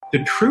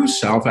The true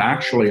self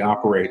actually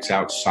operates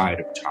outside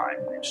of time,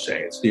 you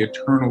say. It's the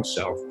eternal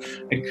self.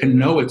 It can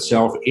know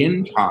itself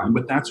in time,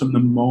 but that's in the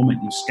moment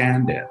you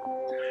stand in.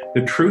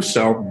 The true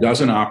self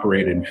doesn't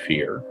operate in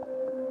fear,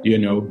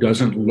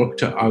 doesn't look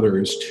to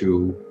others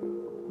to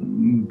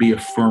be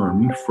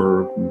affirmed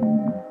for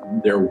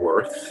their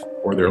worth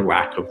or their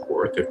lack of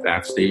worth, if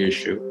that's the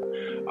issue.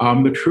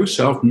 The true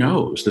self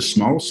knows. The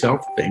small self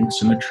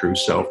thinks, and the true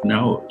self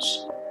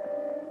knows.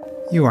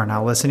 You are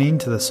now listening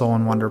to the Soul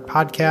and Wonder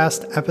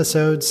Podcast,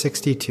 episode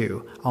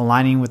 62,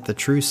 Aligning with the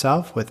True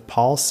Self with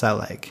Paul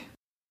Selig.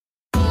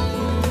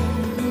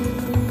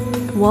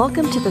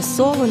 Welcome to the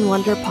Soul and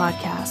Wonder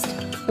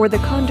Podcast, where the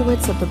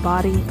conduits of the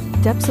body,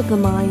 depths of the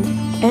mind,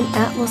 and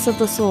atlas of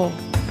the soul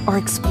are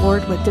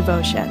explored with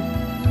devotion.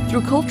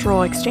 Through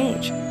cultural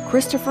exchange,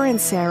 Christopher and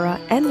Sarah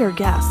and their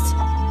guests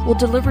will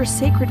deliver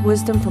sacred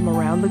wisdom from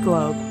around the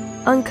globe,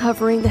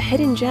 uncovering the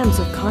hidden gems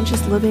of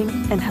conscious living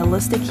and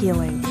holistic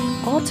healing,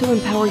 all to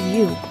empower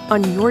you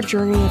on your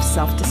journey of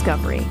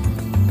self-discovery.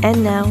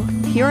 And now,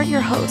 here are your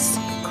hosts,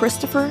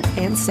 Christopher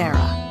and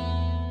Sarah.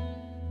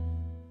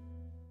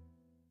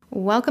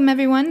 Welcome,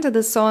 everyone, to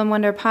the Soul and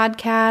Wonder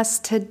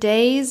Podcast.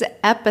 Today's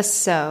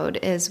episode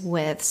is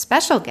with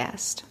special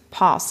guest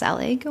Paul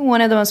Selig,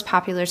 one of the most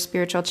popular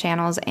spiritual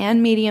channels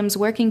and mediums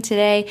working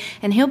today,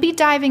 and he'll be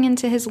diving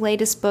into his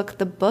latest book,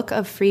 The Book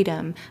of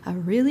Freedom, a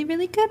really,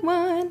 really good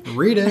one.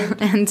 Read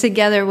it. And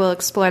together we'll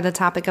explore the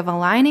topic of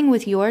aligning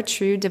with your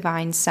true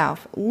divine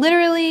self,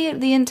 literally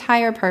the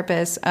entire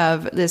purpose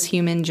of this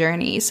human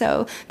journey.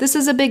 So this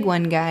is a big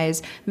one,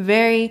 guys.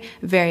 Very,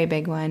 very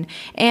big one.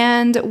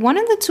 And one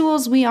of the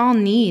tools we all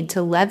need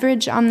to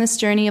leverage on this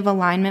journey of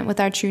alignment with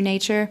our true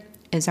nature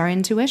is our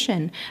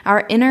intuition,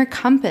 our inner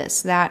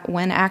compass that,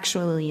 when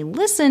actually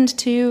listened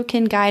to,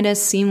 can guide us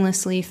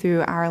seamlessly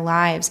through our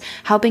lives,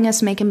 helping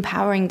us make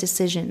empowering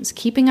decisions,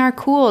 keeping our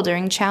cool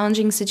during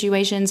challenging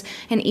situations,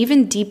 and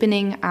even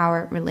deepening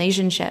our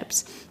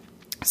relationships.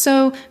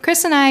 So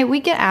Chris and I, we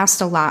get asked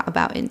a lot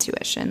about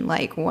intuition,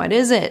 like what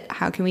is it?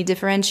 How can we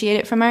differentiate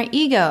it from our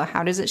ego?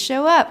 How does it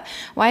show up?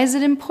 Why is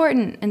it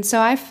important? And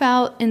so I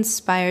felt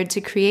inspired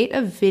to create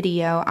a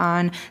video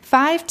on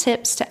 5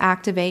 tips to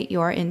activate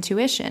your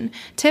intuition,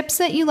 tips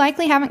that you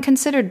likely haven't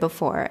considered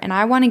before. And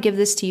I want to give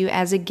this to you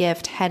as a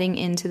gift heading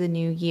into the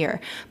new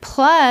year.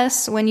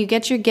 Plus, when you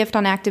get your gift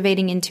on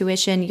activating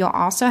intuition, you'll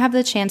also have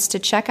the chance to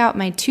check out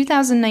my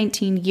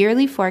 2019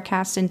 yearly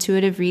forecast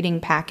intuitive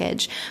reading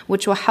package,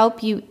 which will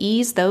help you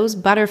ease those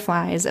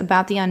butterflies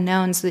about the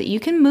unknown so that you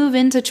can move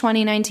into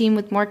 2019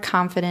 with more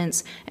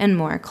confidence and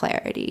more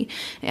clarity.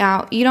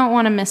 Now, you don't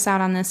want to miss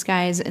out on this,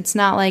 guys. It's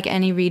not like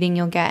any reading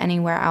you'll get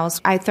anywhere else.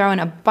 I throw in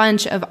a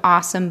bunch of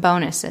awesome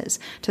bonuses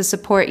to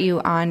support you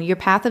on your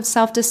path of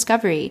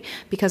self-discovery,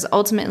 because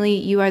ultimately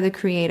you are the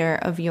creator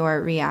of your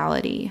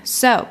reality.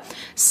 So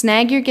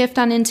snag your gift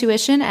on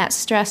intuition at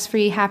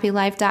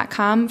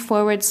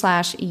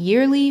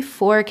stressfreehappylife.com/yearly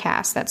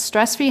forecast. That's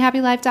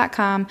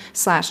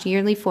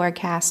stressfreehappylife.com/yearly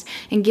forecast.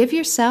 And give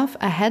yourself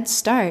a head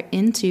start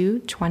into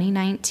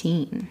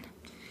 2019.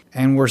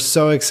 And we're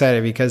so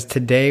excited because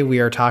today we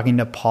are talking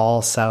to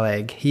Paul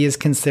Selig. He is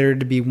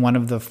considered to be one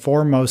of the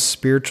foremost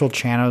spiritual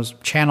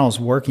channels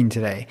working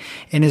today.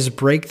 In his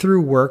breakthrough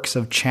works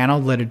of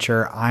channeled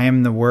literature, I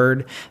Am the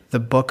Word, The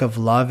Book of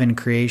Love and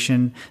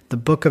Creation, The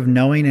Book of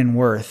Knowing and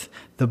Worth,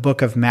 The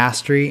Book of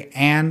Mastery,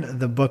 and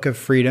The Book of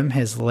Freedom,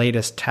 his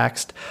latest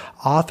text,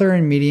 author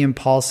and medium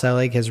Paul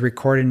Selig has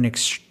recorded an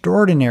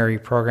extraordinary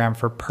program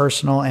for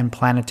personal and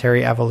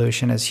planetary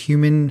evolution as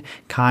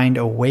humankind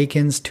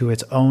awakens to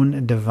its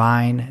own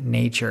divine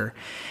nature.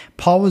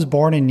 Paul was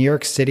born in New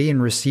York City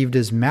and received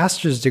his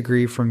master's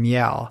degree from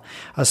Yale.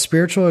 A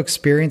spiritual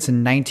experience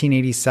in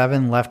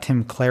 1987 left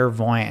him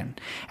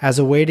clairvoyant. As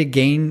a way to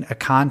gain a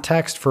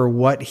context for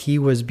what he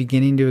was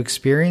beginning to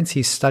experience,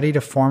 he studied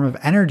a form of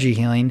energy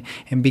healing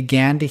and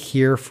began to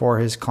hear for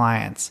his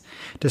clients.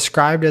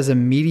 Described as a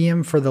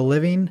medium for the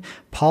living,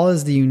 Paul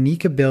has the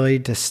unique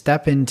ability to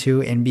step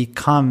into and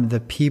become the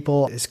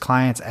people his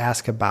clients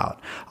ask about,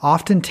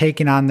 often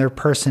taking on their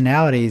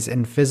personalities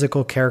and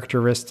physical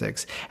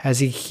characteristics as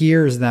he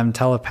hears them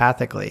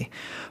telepathically.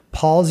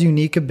 Paul's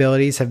unique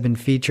abilities have been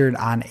featured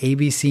on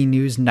ABC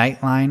News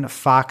Nightline,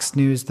 Fox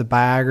News, the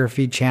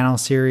biography channel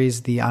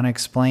series The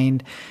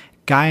Unexplained,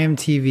 Gaiam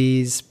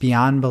TV's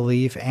Beyond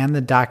Belief, and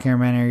the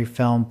documentary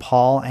film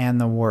Paul and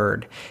the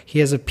Word. He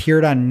has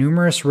appeared on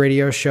numerous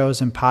radio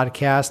shows and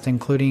podcasts,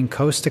 including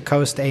Coast to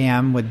Coast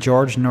AM with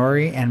George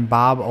Norrie and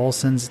Bob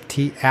Olson's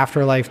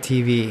Afterlife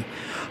TV.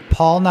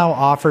 Paul now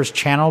offers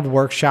channeled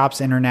workshops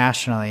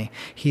internationally.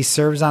 He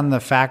serves on the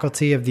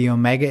faculty of the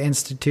Omega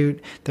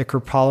Institute, the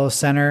Kripalu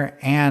Center,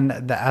 and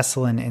the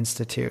Esalen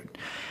Institute.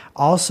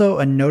 Also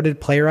a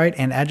noted playwright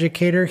and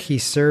educator, he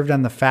served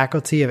on the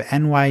faculty of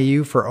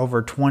NYU for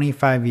over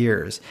 25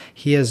 years.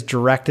 He has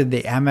directed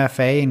the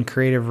MFA in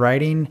Creative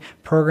Writing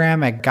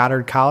program at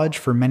Goddard College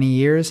for many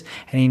years,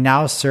 and he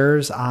now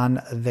serves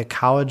on the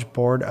College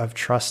Board of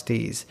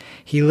Trustees.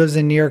 He lives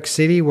in New York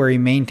City, where he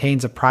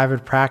maintains a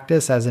private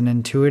practice as an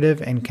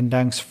intuitive and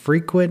conducts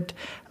frequent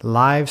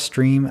live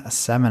stream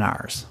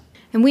seminars.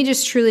 And we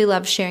just truly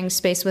love sharing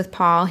space with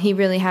Paul. He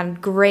really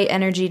had great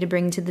energy to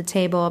bring to the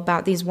table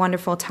about these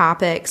wonderful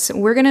topics.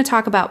 We're going to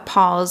talk about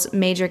Paul's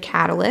major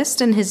catalyst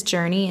and his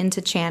journey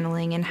into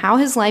channeling and how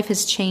his life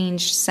has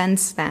changed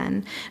since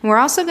then. And we're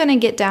also going to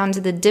get down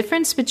to the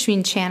difference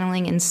between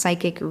channeling and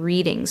psychic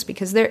readings,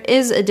 because there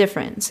is a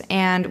difference,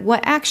 and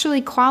what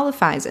actually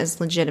qualifies as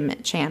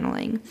legitimate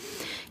channeling.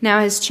 Now,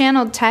 his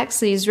channeled texts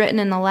that he's written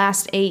in the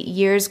last 8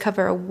 years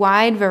cover a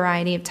wide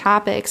variety of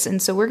topics,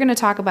 and so we're going to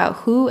talk about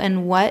who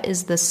and what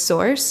is the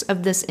source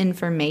of this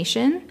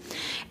information.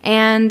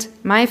 And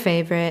my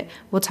favorite,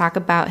 we'll talk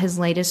about his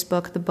latest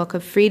book, The Book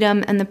of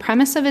Freedom, and the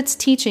premise of its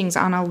teachings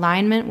on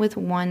alignment with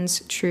one's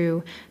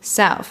true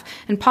self.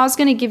 And Paul's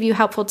going to give you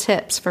helpful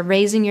tips for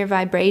raising your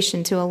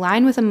vibration to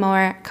align with a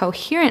more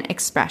coherent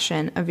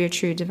expression of your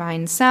true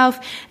divine self.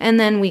 And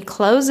then we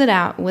close it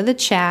out with a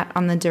chat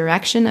on the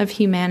direction of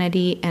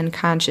humanity and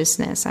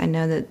consciousness. I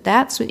know that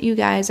that's what you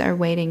guys are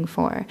waiting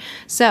for.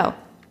 So,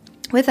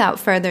 without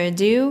further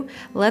ado,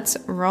 let's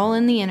roll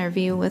in the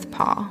interview with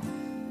Paul.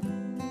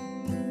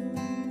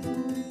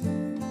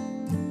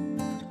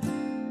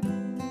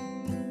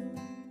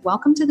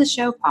 Welcome to the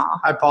show,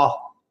 Paul. Hi,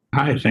 Paul.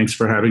 Hi, thanks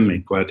for having me.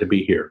 Glad to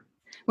be here.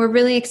 We're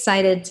really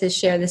excited to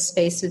share this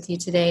space with you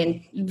today,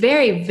 and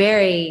very,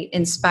 very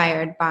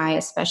inspired by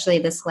especially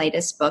this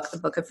latest book, The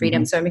Book of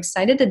Freedom. Mm-hmm. So I'm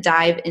excited to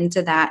dive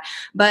into that.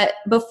 But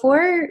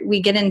before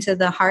we get into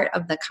the heart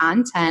of the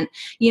content,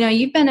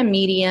 you've been a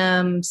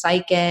medium,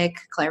 psychic,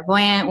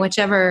 clairvoyant,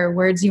 whichever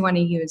words you want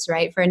to use,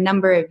 right, for a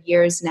number of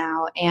years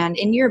now. And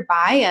in your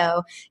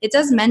bio, it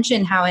does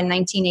mention how in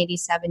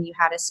 1987 you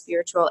had a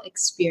spiritual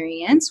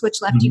experience,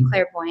 which left you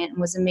clairvoyant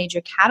and was a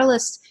major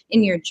catalyst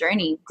in your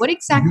journey. What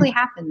exactly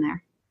happened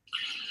there?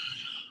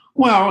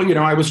 Well,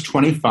 I was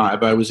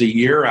 25. I was a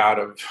year out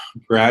of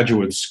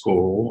graduate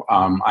school.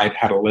 I'd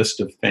had a list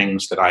of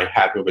things that I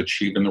had to have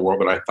achieved in the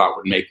world that I thought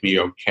would make me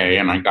okay.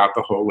 And I got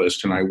the whole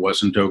list and I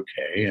wasn't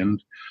okay.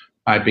 And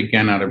I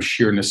began out of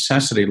sheer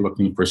necessity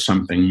looking for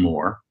something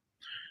more.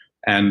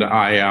 And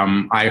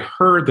I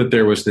heard that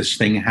there was this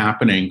thing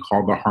happening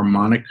called the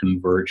harmonic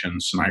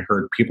convergence. And I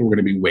heard people were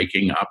going to be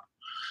waking up.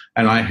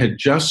 And I had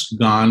just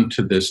gone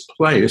to this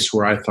place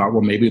where I thought,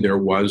 well, maybe there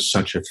was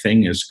such a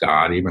thing as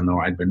God, even though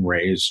I'd been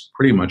raised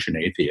pretty much an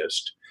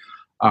atheist.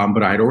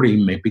 But I'd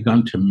already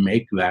begun to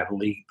make that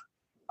leap.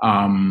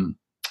 And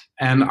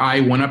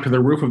I went up to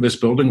the roof of this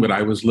building that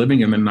I was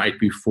living in the night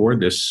before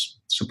this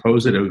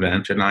supposed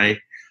event, and I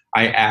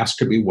asked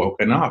to be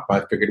woken up.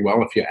 I figured,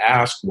 well, if you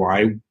asked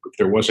why, if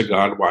there was a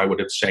God, why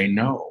would it say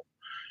no?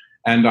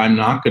 And I'm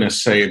not going to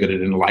say that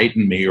it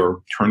enlightened me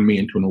or turned me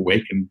into an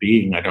awakened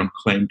being. I don't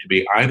claim to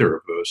be either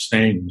of those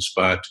things,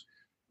 but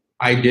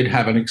I did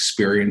have an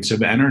experience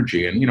of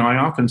energy. And, I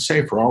often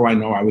say, for all I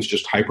know, I was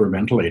just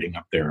hyperventilating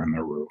up there on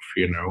the roof.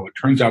 It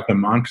turns out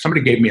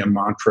somebody gave me a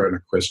mantra and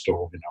a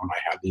crystal, and I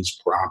had these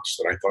props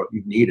that I thought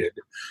you needed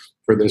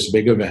for this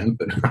big event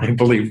that I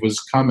believe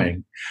was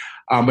coming.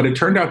 But it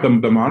turned out the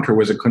mantra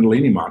was a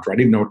Kundalini mantra. I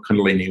didn't know what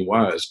Kundalini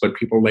was, but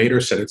people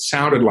later said it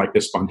sounded like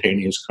a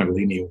spontaneous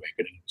Kundalini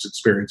awakening. It was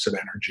experience of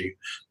energy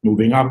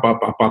moving up,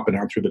 up, up, up, and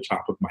out through the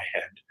top of my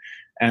head.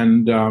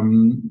 And,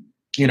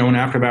 and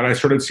after that, I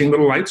started seeing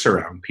little lights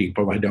around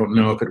people. I don't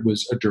know if it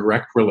was a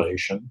direct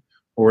relation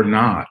or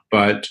not,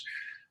 but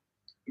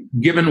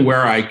given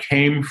where I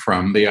came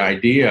from, the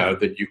idea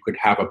that you could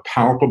have a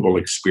palpable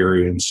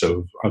experience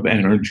of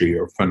energy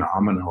or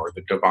phenomena or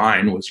the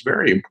divine was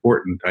very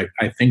important.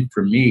 I think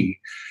for me,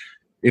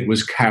 it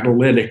was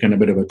catalytic and a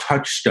bit of a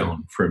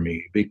touchstone for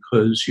me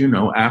because,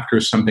 after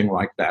something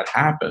like that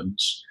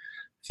happens,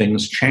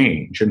 things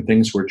change, and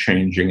things were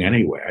changing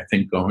anyway. I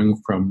think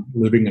going from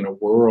living in a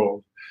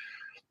world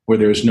where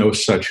there's no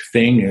such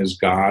thing as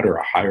God or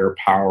a higher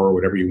power, or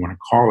whatever you want to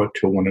call it,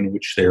 to one in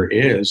which there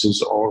is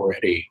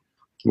already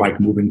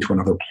like moving to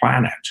another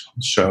planet.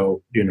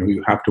 So,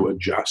 you have to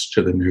adjust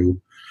to the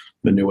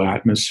new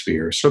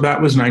atmosphere. So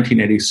that was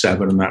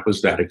 1987, and that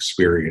was that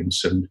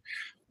experience. And,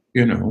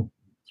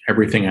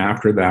 everything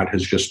after that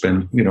has just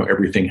been,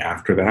 everything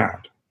after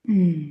that.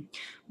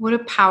 What a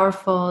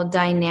powerful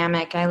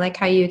dynamic. I like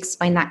how you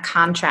explain that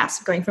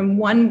contrast going from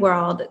one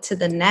world to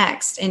the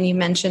next. And you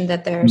mentioned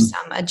that there are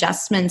some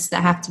adjustments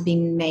that have to be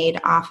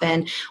made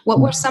often. What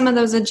were some of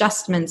those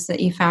adjustments that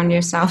you found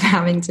yourself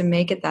having to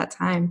make at that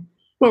time?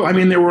 Well,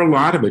 there were a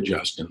lot of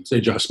adjustments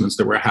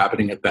that were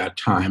happening at that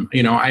time.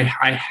 I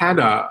had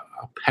a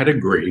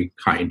pedigree,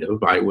 kind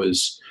of. I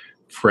was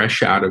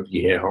fresh out of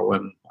Yale,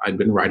 and I'd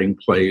been writing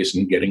plays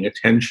and getting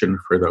attention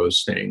for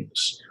those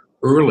things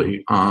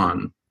early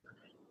on,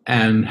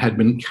 and had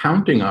been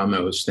counting on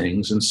those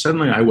things. And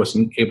suddenly I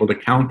wasn't able to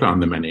count on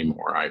them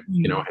anymore. I,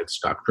 had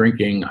stopped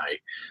drinking. I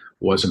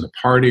wasn't a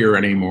partier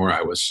anymore.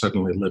 I was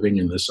suddenly living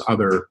in this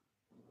other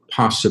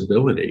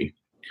possibility.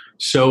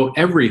 So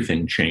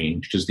everything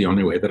changed is the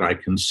only way that I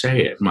can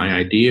say it. My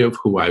idea of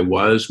who I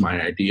was, my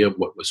idea of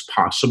what was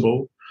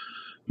possible,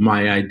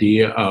 my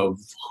idea of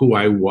who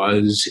I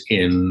was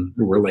in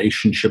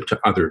relationship to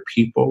other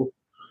people,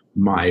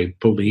 my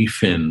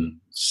belief in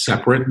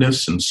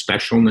separateness and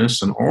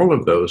specialness and all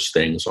of those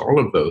things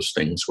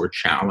were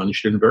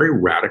challenged in very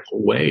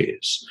radical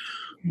ways.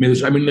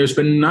 There's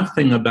been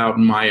nothing about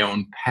my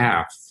own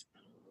path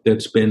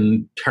that's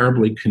been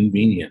terribly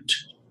convenient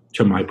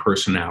to my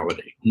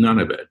personality. None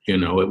of it.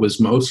 It was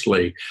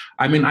mostly,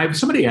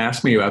 somebody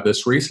asked me about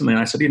this recently,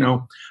 and I said,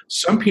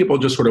 some people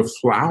just sort of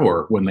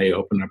flower when they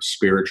open up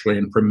spiritually.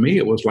 And for me,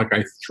 it was like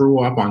I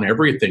threw up on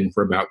everything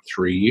for about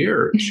 3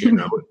 years.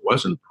 It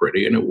wasn't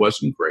pretty and it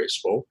wasn't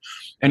graceful.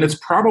 And it's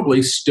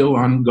probably still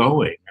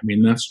ongoing.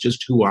 That's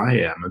just who I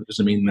am. It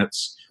doesn't mean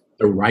that's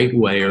the right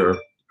way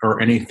or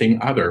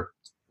anything other.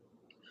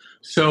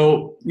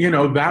 So,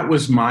 that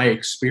was my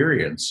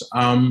experience.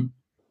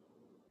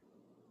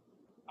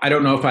 I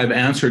don't know if I've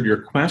answered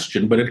your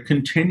question, but it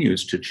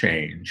continues to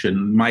change.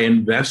 And my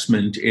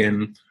investment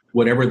in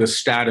whatever the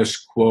status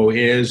quo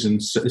is and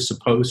is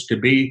supposed to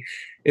be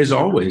is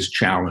always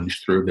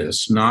challenged through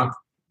this, not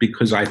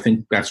because I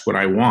think that's what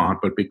I want,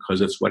 but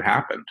because it's what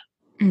happened.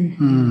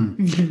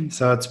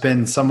 So it's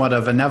been somewhat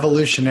of an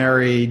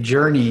evolutionary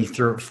journey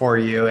for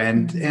you,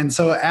 and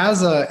so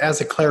as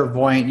a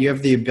clairvoyant, you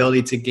have the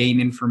ability to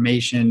gain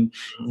information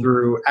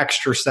through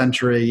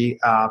extrasensory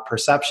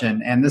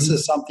perception, and this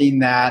is something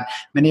that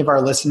many of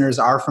our listeners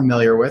are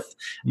familiar with,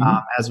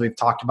 as we've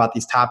talked about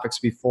these topics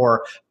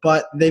before,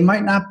 but they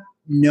might not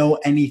know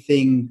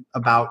anything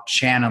about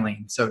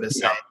channeling, so to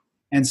say.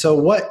 And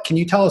so, can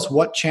you tell us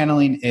what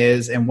channeling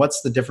is, and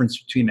what's the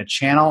difference between a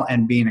channel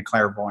and being a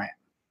clairvoyant?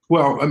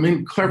 Well,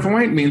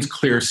 clairvoyant means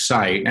clear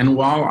sight. And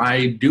while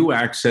I do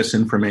access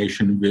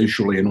information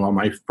visually, and while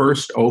my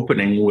first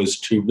opening was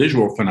to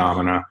visual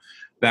phenomena,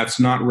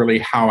 that's not really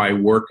how I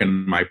work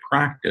in my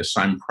practice.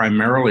 I'm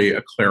primarily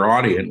a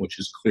clairaudient, which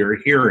is clear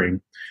hearing,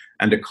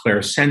 and a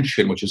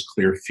clairsentient, which is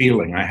clear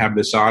feeling. I have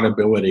this odd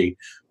ability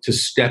to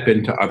step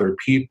into other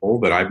people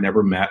that I've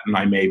never met, and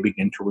I may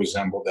begin to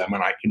resemble them,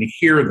 and I can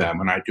hear them.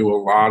 And I do a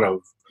lot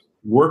of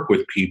work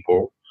with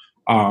people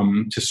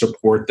to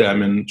support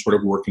them in sort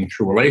of working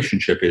through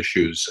relationship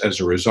issues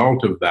as a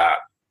result of that.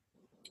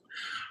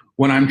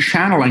 When I'm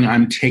channeling,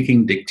 I'm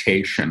taking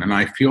dictation, and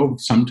I feel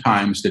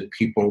sometimes that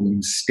people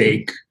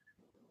mistake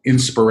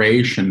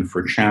inspiration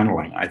for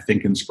channeling. I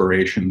think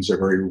inspiration is a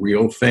very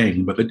real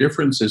thing, but the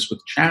difference is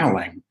with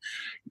channeling,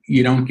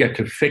 you don't get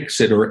to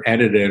fix it or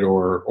edit it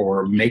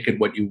or make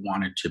it what you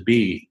want it to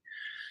be.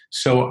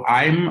 So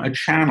I'm a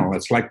channel.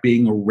 It's like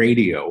being a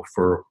radio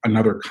for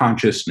another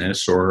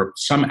consciousness or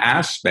some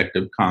aspect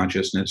of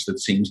consciousness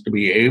that seems to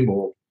be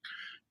able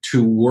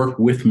to work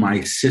with my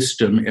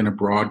system in a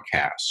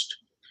broadcast.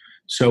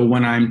 So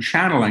when I'm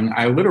channeling,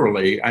 I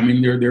literally,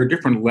 there are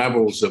different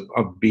levels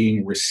of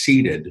being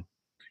receipted.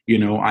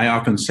 I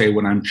often say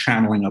when I'm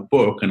channeling a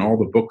book, and all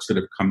the books that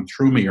have come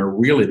through me are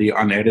really the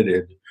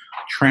unedited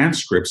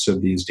transcripts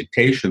of these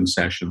dictation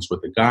sessions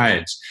with the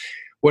guides.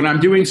 When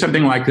I'm doing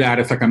something like that,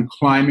 it's like I'm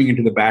climbing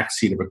into the back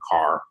seat of a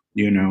car,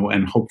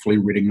 and hopefully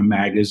reading a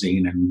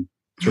magazine and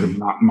sort of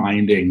not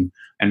minding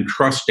and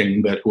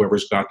trusting that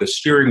whoever's got the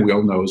steering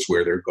wheel knows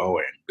where they're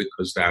going,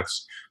 because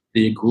that's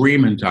the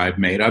agreement I've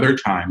made. Other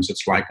times,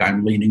 it's like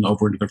I'm leaning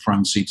over into the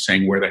front seat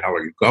saying, "Where the hell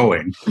are you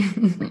going?"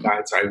 The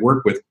guides I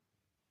work with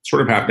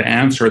sort of have to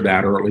answer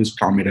that, or at least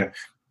tell me to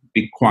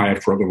be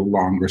quiet for a little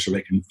longer so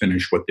they can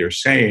finish what they're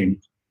saying.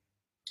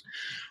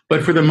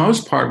 But for the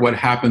most part, what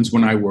happens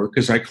when I work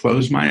is I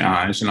close my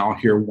eyes and I'll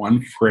hear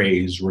one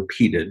phrase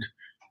repeated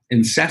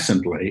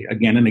incessantly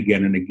again and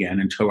again and again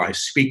until I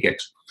speak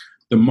it.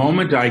 The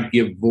moment I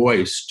give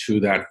voice to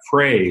that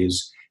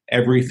phrase,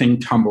 everything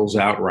tumbles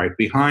out right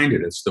behind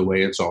it. It's the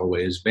way it's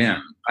always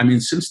been.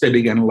 Since they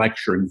began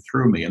lecturing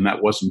through me, and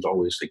that wasn't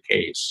always the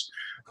case,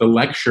 the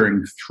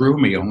lecturing through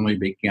me only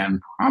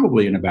began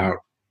probably in about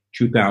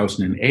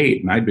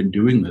 2008, and I'd been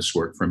doing this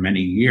work for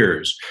many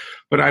years,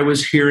 but I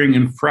was hearing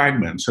in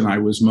fragments, and I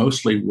was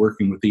mostly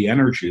working with the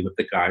energy that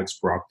the guides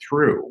brought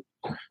through.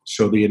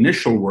 So the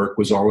initial work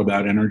was all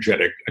about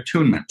energetic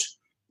attunement,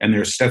 and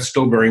that's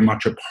still very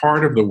much a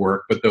part of the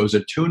work, but those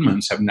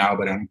attunements have now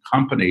been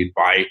accompanied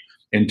by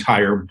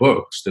entire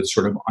books that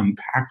sort of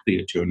unpack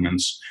the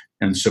attunements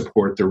and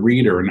support the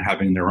reader in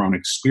having their own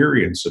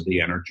experience of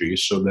the energy,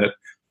 so that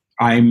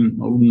I'm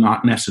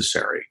not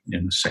necessary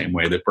in the same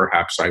way that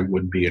perhaps I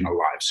would be in a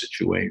live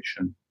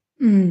situation.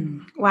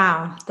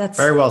 Wow. That's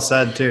very well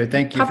said too.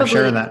 Thank you for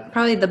sharing that.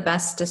 Probably the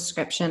best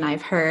description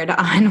I've heard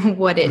on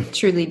what it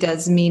truly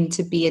does mean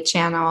to be a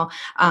channel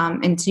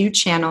and to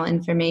channel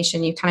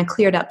information. You kind of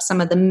cleared up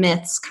some of the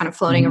myths kind of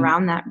floating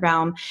around that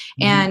realm.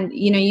 And,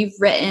 you've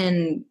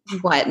written,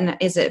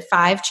 is it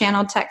 5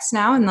 channel texts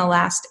now in the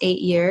last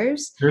 8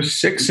 years? There's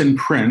 6 in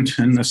print,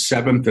 and the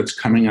 7th that's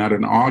coming out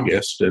in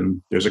August.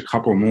 And there's a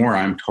couple more,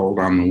 I'm told,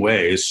 on the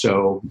way.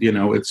 So,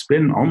 it's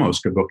been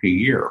almost a book a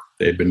year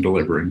they've been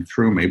delivering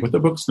through me. But the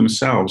books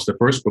themselves, the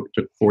first book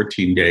took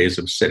 14 days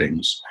of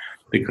sittings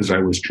because I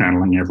was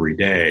channeling every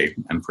day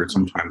and for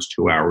sometimes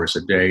 2 hours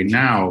a day.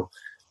 Now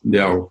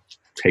they'll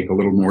take a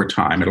little more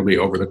time. It'll be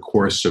over the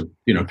course of,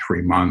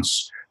 3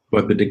 months,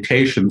 but the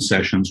dictation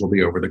sessions will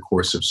be over the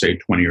course of, say,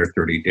 20 or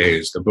 30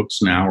 days. The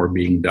books now are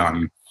being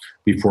done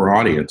before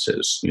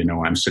audiences.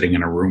 I'm sitting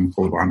in a room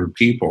full of 100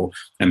 people,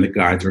 and the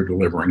guides are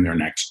delivering their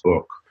next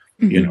book,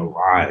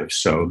 live.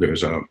 So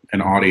there's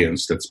an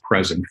audience that's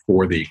present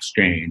for the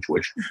exchange,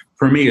 which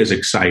for me is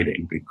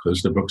exciting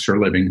because the books are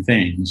living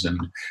things.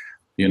 And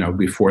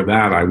before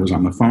that, I was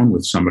on the phone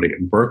with somebody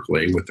in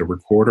Berkeley with the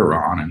recorder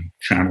on and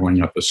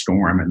channeling up a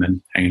storm and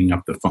then hanging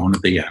up the phone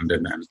at the end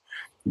and then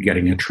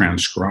getting it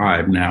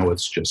transcribed. Now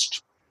it's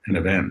just an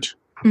event.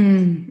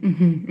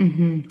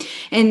 And,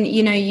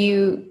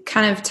 you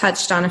kind of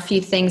touched on a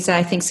few things that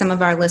I think some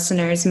of our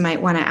listeners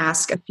might want to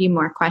ask a few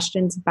more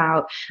questions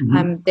about.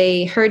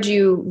 They heard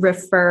you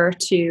refer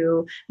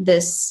to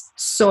this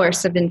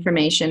source of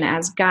information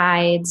as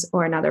guides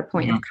or another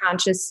point of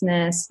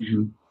consciousness.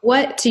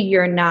 What, to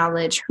your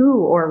knowledge,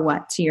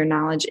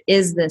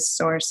 is this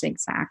source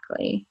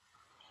exactly?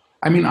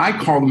 I mean, I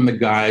call them the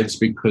guides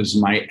because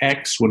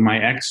when my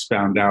ex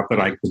found out that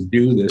I could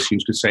do this, he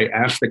used to say,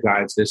 ask the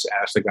guides this,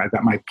 ask the guides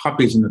that. My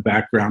puppy's in the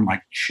background,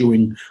 like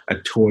chewing a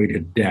toy to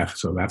death.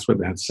 So that's what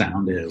that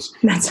sound is.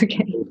 That's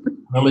okay.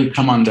 Lily,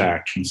 come on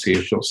back and see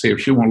if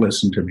she won't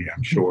listen to me,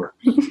 I'm sure.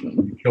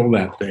 Kill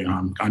that thing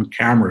on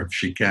camera if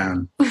she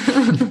can.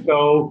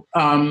 So,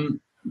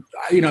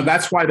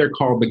 that's why they're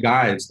called the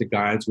guides. The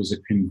guides was a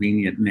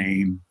convenient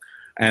name.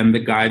 And the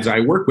guides I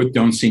work with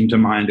don't seem to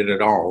mind it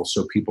at all.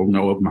 So people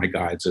know of my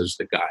guides as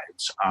the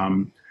guides.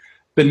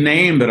 The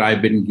name that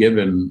I've been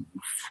given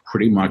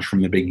pretty much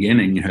from the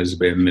beginning has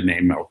been the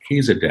name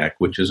Melchizedek,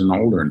 which is an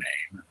older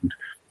name. And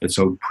it's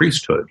a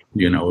priesthood,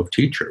 of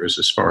teachers,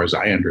 as far as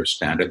I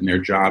understand it. And their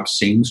job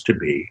seems to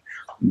be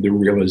the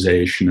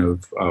realization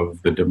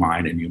of the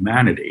divine in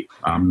humanity.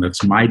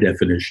 That's my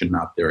definition,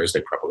 not theirs.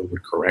 They probably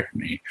would correct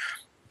me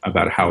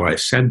about how I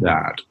said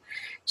that.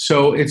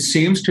 So it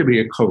seems to be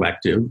a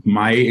collective.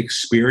 My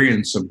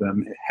experience of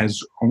them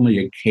has only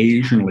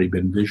occasionally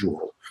been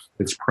visual.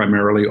 It's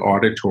primarily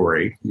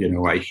auditory.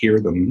 I hear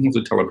them. It's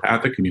a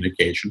telepathic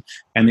communication.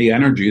 And the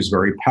energy is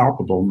very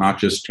palpable, not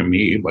just to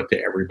me, but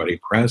to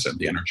everybody present.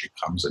 The energy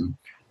comes and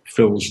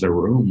fills the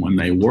room when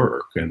they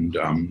work and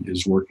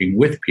is working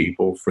with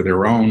people for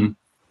their own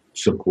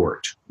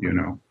support,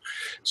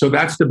 So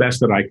that's the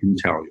best that I can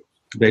tell you.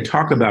 They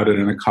talk about it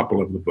in a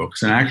couple of the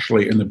books. And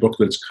actually, in the book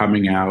that's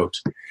coming out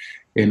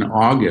in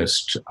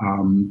August,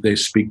 they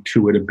speak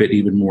to it a bit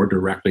even more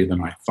directly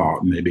than I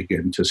thought, and they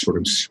begin to sort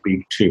of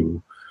speak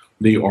to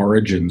the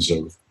origins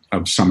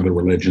of some of the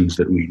religions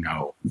that we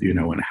know,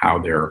 and how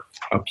they're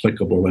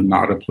applicable and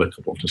not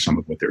applicable to some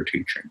of what they're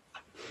teaching.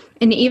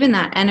 And even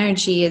that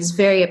energy is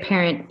very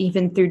apparent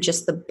even through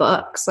just the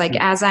books. Like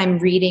as I'm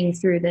reading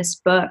through this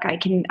book,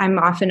 I'm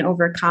often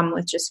overcome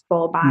with just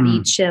full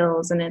body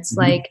chills. And it's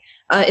like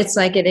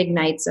it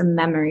ignites a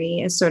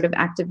memory, a sort of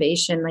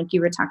activation, like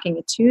you were talking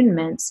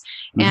attunements.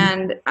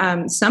 And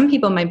some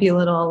people might be a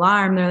little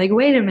alarmed. They're like,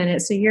 wait a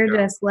minute. So you're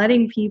just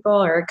letting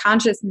people or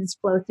consciousness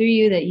flow through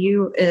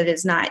you it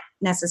is not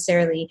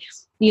necessarily,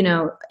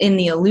 in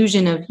the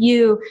illusion of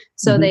you.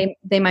 So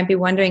they might be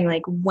wondering,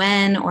 like,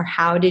 when or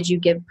how did you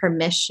give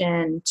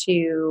permission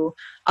to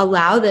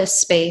allow this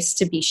space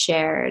to be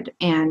shared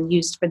and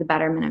used for the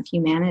betterment of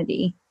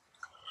humanity?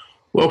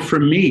 Well, for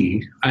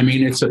me, I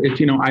mean,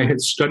 I had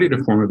studied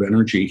a form of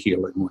energy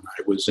healing when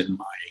I was in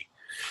my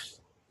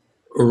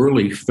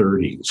early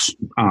 30s.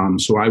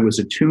 So I was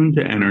attuned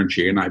to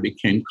energy and I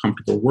became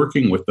comfortable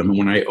working with them. And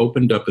when I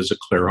opened up as a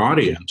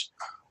clairaudient,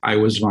 I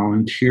was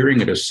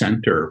volunteering at a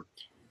center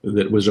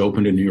that was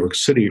opened in New York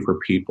City for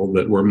people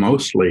that were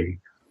mostly,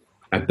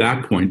 at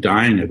that point,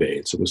 dying of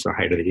AIDS. It was the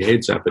height of the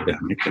AIDS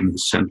epidemic, and the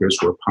centers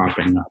were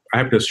popping up. I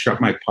have to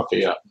shut my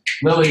puppy up.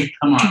 Lily,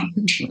 come on.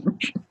 Come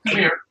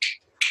here.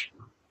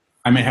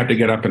 I may have to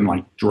get up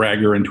and drag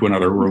her into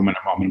another room in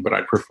a moment, but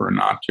I prefer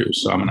not to.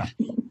 So I'm going to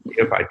see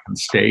if I can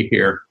stay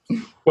here.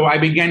 So I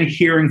began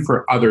hearing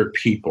for other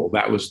people.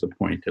 That was the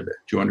point of it.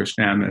 Do you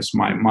understand this?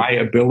 My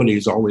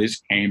abilities always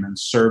came in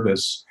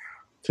service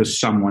to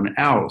someone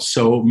else.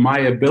 So my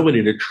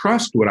ability to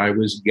trust what I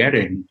was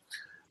getting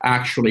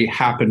actually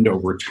happened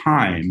over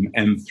time,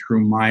 and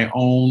through my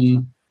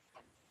own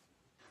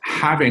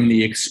having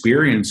the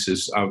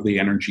experiences of the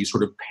energy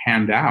sort of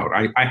panned out.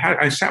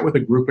 I sat with a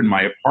group in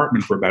my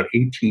apartment for about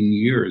 18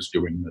 years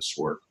doing this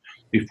work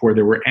before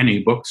there were any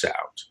books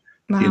out.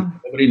 Wow.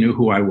 Nobody knew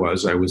who I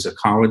was. I was a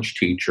college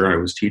teacher. I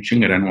was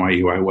teaching at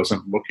NYU. I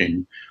wasn't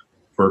looking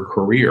for a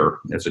career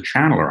as a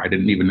channeler. I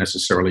didn't even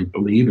necessarily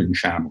believe in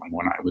channeling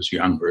when I was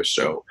younger.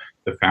 So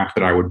the fact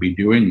that I would be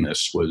doing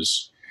this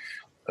was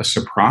a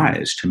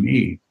surprise to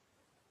me.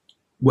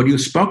 What you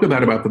spoke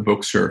about the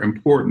books are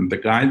important. The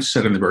guide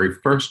said in the very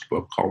first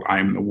book, called I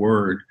Am the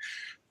Word,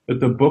 that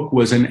the book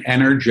was an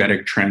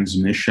energetic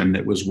transmission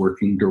that was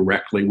working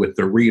directly with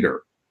the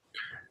reader.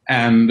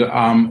 And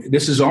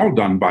this is all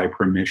done by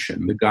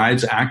permission. The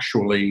guides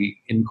actually,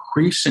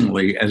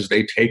 increasingly, as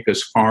they take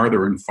us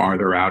farther and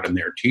farther out in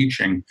their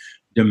teaching,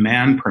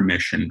 demand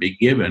permission be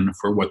given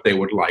for what they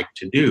would like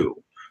to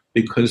do,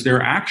 because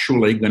they're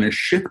actually going to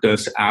shift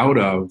us out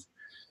of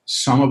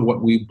some of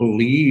what we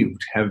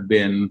believed have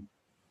been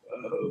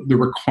the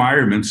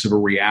requirements of a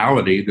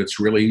reality that's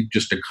really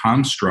just a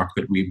construct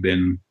that we've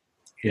been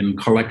in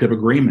collective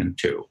agreement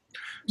to.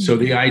 So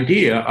the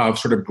idea of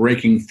sort of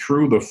breaking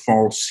through the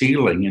false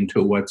ceiling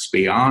into what's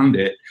beyond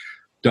it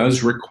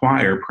does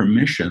require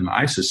permission,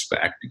 I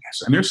suspect.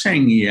 Yes. And they're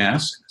saying,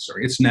 yes,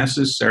 sorry, it's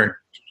necessary.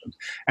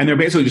 And they're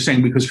basically just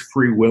saying because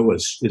free will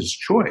is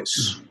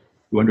choice.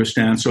 You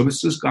understand? So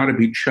this has got to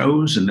be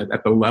chosen at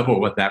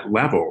that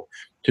level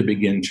to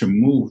begin to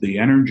move the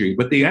energy.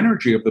 But the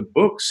energy of the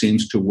book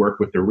seems to work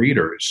with the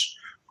readers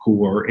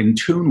who are in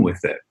tune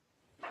with it.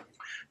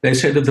 They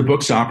say that the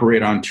books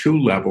operate on two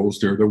levels.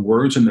 They're the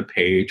words in the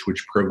page,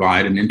 which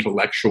provide an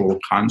intellectual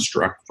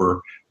construct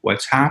for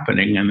what's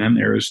happening. And then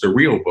there's the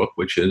real book,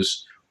 which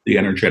is the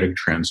energetic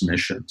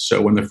transmission.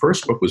 So when the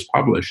first book was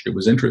published, it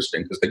was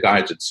interesting because the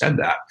guides had said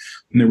that.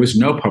 And there was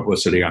no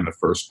publicity on the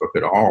first book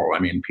at all. I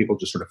mean, people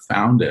just sort of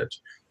found it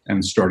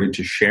and started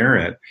to share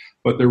it.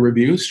 But the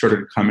reviews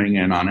started coming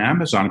in on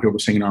Amazon. People were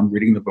saying, I'm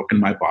reading the book and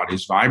my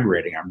body's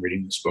vibrating. I'm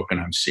reading this book and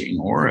I'm seeing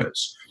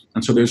auras.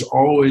 And so there's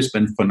always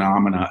been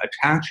phenomena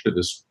attached to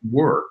this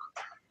work.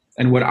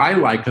 And what I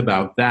like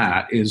about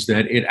that is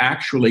that it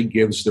actually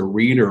gives the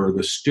reader or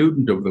the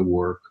student of the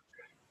work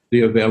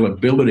the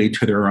availability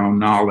to their own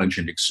knowledge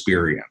and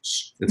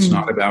experience. It's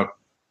not about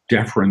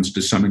deference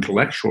to some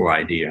intellectual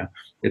idea.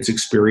 It's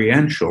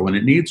experiential, and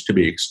it needs to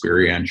be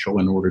experiential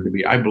in order to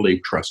be, I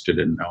believe, trusted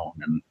and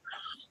known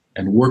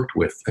and worked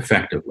with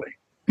effectively.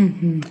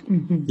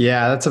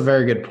 Yeah, that's a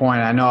very good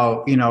point. I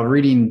know,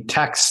 reading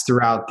texts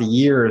throughout the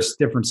years,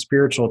 different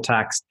spiritual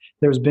texts,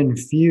 there's been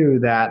few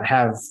that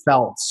have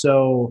felt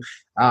so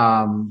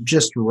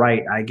just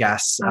right, I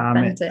guess,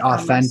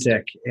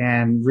 authentic.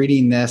 And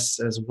reading this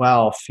as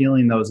well,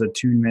 feeling those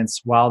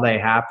attunements while they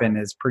happen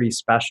is pretty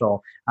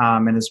special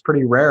and is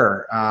pretty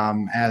rare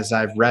as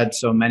I've read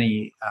so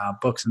many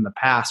books in the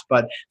past.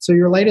 But so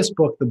your latest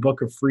book, The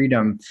Book of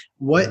Freedom,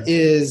 what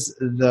is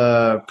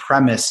the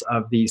premise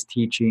of these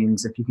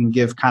teachings? If you can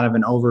give kind of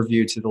an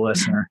overview to the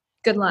listener.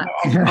 Good luck.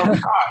 I'll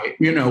try,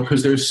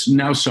 because there's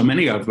now so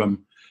many of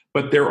them.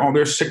 But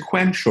they're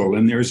sequential,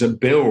 and there's a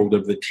build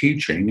of the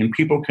teaching, and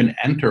people can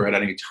enter at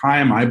any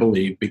time, I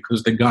believe,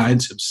 because the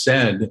guides have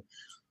said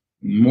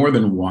more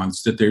than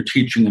once that they're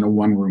teaching in a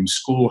one-room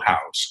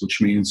schoolhouse,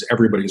 which means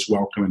everybody's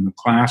welcome in the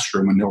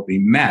classroom, and they'll be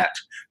met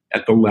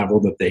at the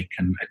level that they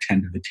can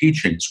attend to the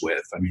teachings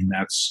with. I mean,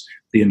 that's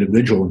the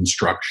individual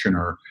instruction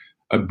or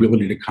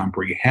ability to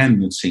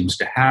comprehend that seems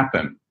to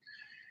happen.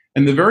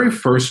 In the very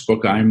first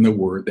book, I Am the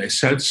Word, they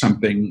said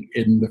something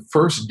in the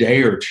first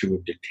day or two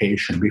of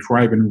dictation, before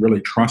I even really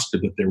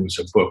trusted that there was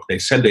a book. They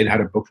said they'd had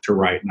a book to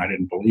write, and I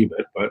didn't believe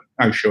it, but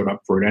I showed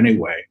up for it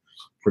anyway,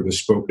 for the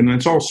spoken. And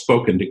it's all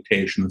spoken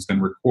dictation that's been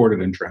recorded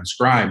and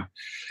transcribed.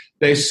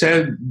 They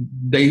said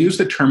they used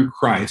the term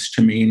Christ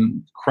to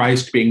mean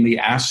Christ being the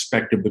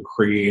aspect of the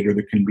Creator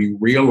that can be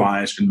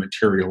realized in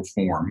material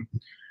form.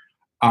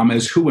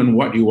 As who and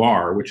what you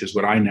are, which is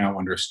what I now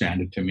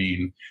understand it to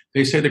mean.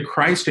 They say that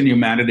Christ in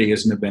humanity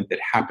is an event that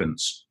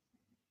happens.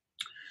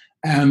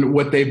 And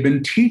what they've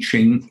been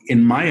teaching,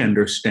 in my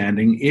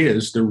understanding,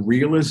 is the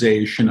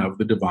realization of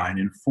the divine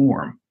in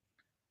form,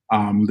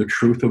 the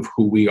truth of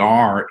who we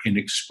are in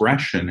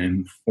expression,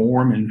 in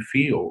form and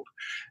field.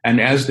 And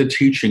as the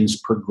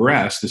teachings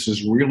progress, this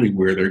is really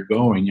where they're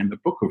going. In the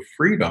Book of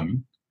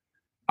Freedom,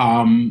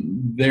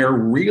 they're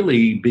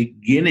really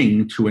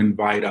beginning to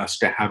invite us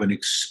to have an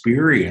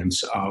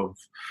experience of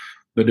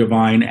the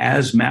divine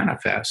as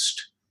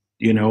manifest,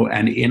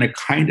 and in a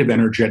kind of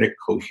energetic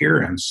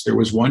coherence. There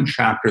was one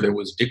chapter that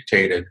was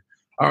dictated,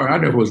 or I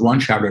don't know if it was one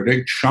chapter, a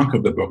big chunk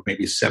of the book,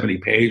 maybe 70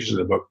 pages of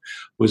the book,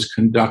 was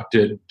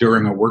conducted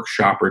during a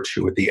workshop or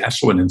two at the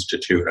Esalen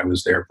Institute. I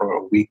was there for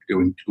a week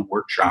doing 2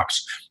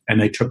 workshops,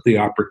 and they took the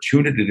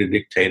opportunity to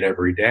dictate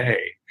every day.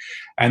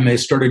 And they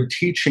started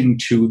teaching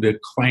to the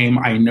claim,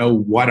 I know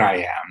what I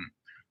am,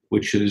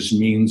 which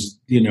means,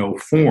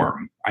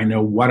 form. I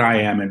know what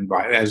I am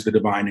as the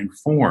divine in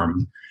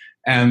form.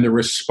 And the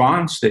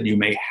response that you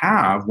may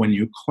have when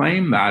you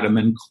claim that and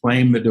then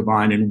claim the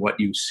divine in what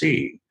you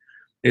see.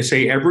 They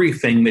say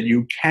everything that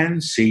you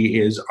can see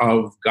is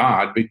of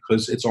God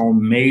because it's all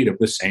made of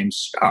the same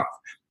stuff.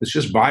 It's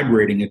just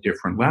vibrating at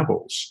different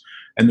levels.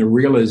 And the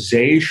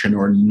realization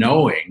or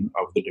knowing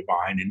of the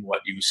divine in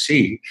what you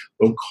see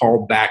will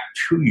call back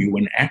to you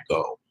an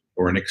echo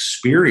or an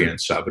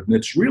experience of it. And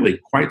it's really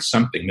quite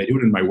something. They do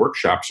it in my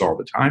workshops all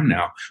the time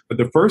now. But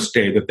the first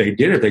day that they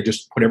did it, they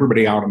just put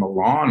everybody out on the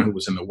lawn who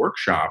was in the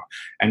workshop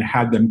and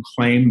had them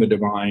claim the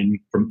divine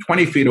from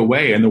 20 feet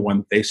away and the one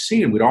that they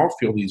see. And we'd all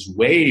feel these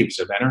waves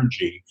of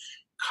energy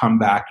come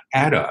back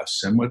at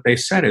us. And what they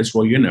said is,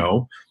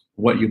 well,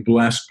 what you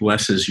bless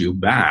blesses you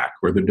back,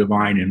 or the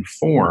divine in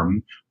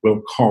form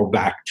will call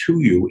back to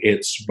you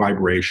its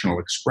vibrational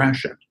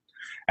expression.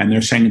 And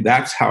they're saying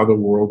that's how the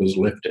world is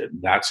lifted.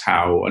 That's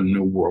how a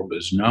new world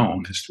is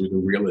known, is through the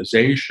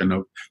realization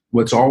of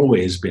what's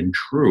always been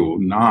true,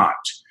 not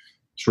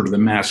sort of the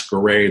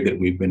masquerade that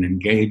we've been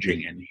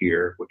engaging in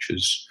here, which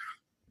is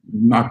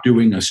not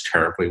doing us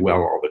terribly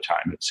well all the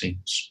time, it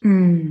seems.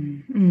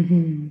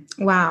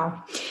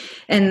 Wow.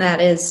 And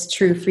that is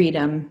true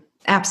freedom.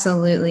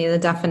 Absolutely. The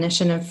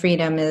definition of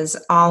freedom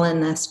is all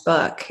in this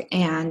book.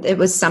 And it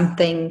was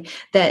something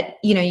that,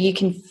 you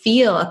can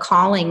feel a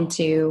calling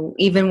to,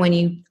 even when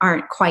you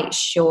aren't quite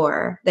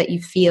sure, that you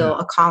feel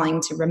a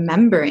calling to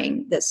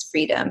remembering this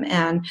freedom.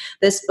 And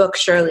this book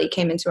surely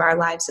came into our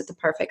lives at the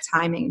perfect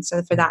timing.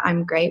 So for that,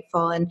 I'm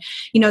grateful. And,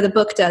 the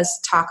book does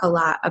talk a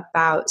lot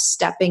about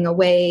stepping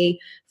away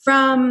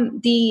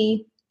from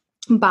the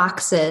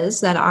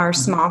boxes that our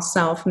small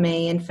self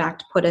may in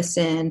fact put us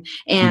in,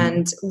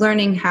 and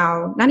learning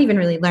how, not even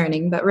really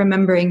learning, but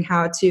remembering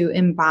how to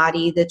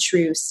embody the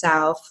true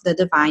self, the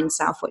divine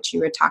self, which you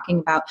were talking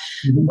about.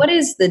 What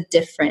is the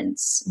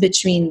difference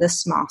between the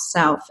small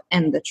self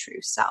and the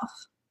true self?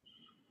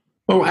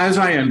 Well, as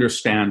I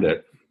understand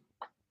it,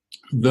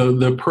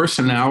 the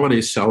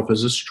personality self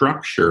is a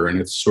structure, and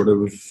it's sort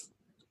of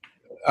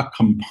a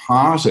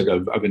composite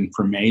of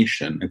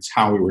information. It's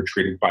how we were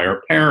treated by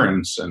our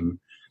parents, and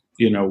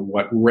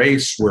what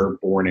race we're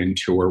born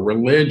into, or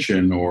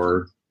religion,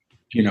 or,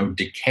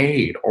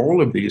 decayed,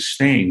 all of these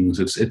things.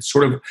 It's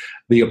sort of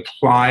the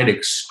applied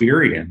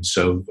experience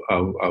of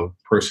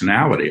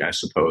personality, I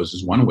suppose,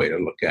 is one way to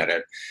look at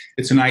it.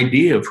 It's an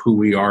idea of who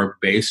we are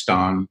based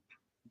on,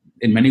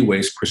 in many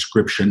ways,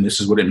 prescription.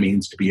 This is what it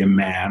means to be a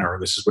man, or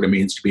this is what it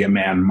means to be a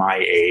man my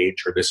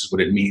age, or this is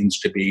what it means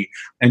to be,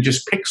 and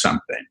just pick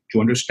something. Do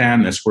you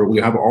understand this? Where we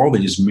have all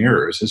these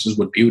mirrors. This is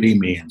what beauty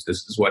means.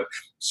 This is what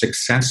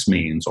success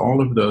means,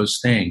 all of those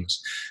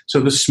things.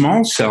 So the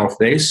small self,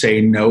 they say,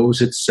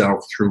 knows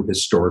itself through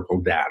historical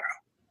data.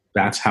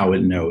 That's how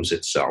it knows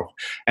itself.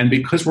 And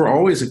because we're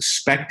always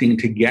expecting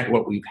to get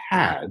what we've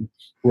had,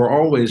 we're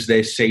always,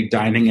 they say,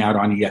 dining out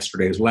on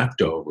yesterday's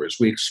leftovers.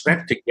 We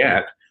expect to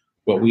get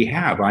what we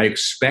have. I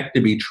expect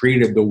to be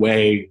treated the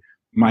way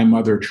my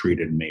mother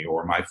treated me,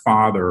 or my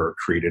father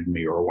treated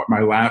me, or what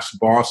my last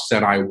boss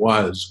said I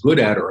was good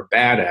at or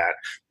bad at.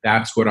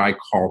 That's what I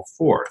call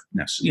forth.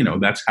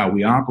 That's how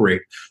we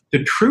operate.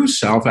 The true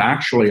self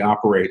actually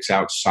operates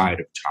outside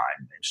of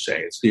time, they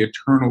say. It's the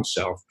eternal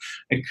self.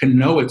 It can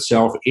know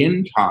itself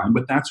in time,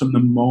 but that's in the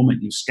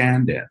moment you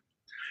stand in.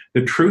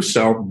 The true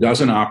self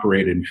doesn't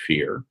operate in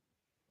fear,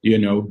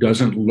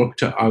 doesn't look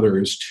to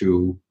others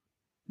to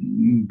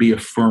be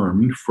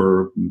affirmed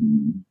for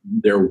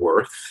their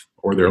worth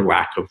or their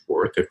lack of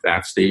worth, if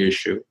that's the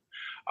issue.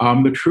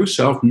 The true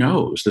self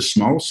knows. The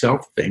small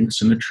self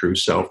thinks, and the true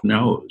self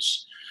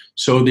knows.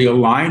 So the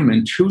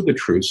alignment to the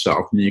true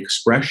self and the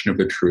expression of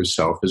the true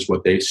self is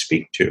what they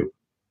speak to.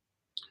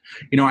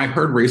 I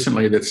heard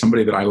recently that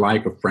somebody that I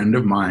like, a friend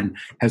of mine,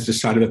 has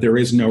decided that there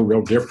is no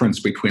real difference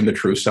between the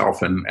true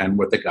self and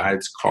what the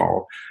guides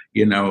call,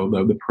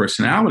 the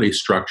personality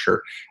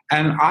structure.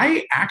 And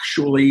I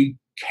actually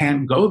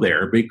can't go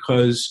there,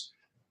 because,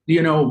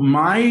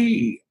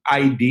 my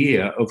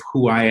idea of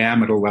who I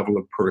am at a level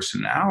of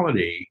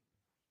personality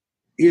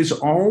is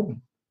all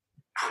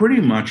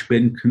pretty much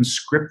been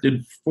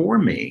conscripted for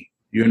me,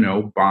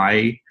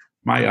 by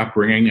my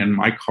upbringing and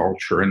my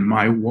culture and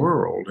my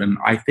world. And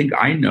I think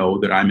I know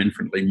that I'm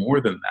infinitely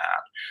more than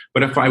that.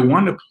 But if I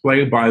want to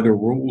play by the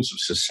rules of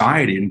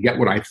society and get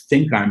what I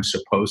think I'm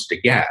supposed to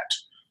get,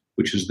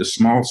 which is the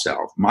small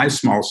self, my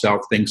small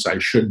self thinks I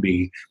should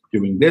be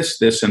doing this,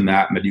 this, and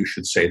that, and that you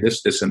should say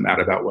this, this, and that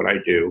about what I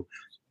do,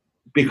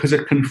 because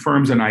it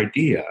confirms an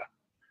idea.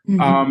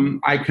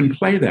 I can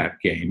play that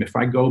game. If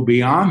I go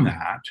beyond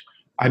that,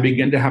 I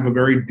begin to have a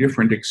very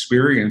different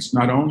experience,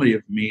 not only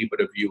of me,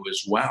 but of you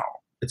as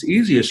well. It's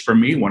easiest for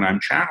me when I'm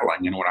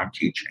channeling and when I'm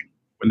teaching,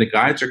 when the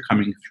guides are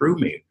coming through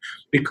me,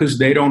 because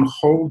they don't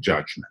hold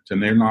judgment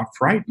and they're not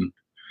frightened.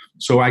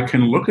 So I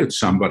can look at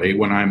somebody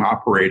when I'm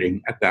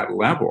operating at that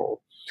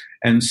level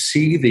and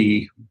see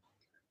the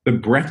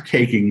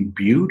breathtaking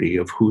beauty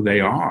of who they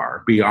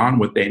are beyond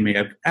what they may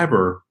have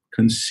ever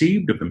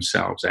conceived of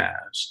themselves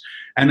as.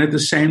 And at the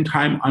same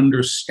time,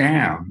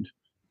 understand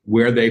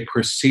where they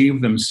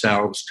perceive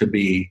themselves to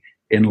be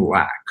in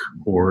lack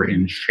or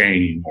in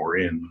shame or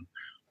in,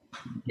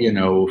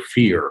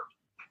 fear.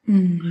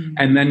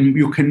 And then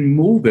you can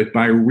move it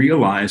by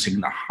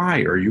realizing the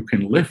higher. You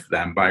can lift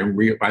them by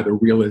the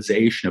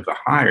realization of the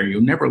higher.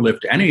 You never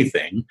lift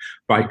anything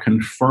by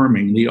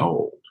confirming the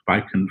old,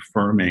 by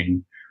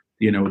confirming,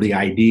 the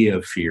idea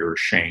of fear,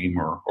 shame,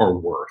 or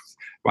worth.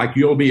 Like,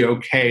 you'll be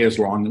okay as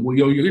long as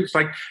it's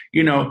like,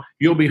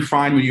 you'll be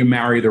fine when you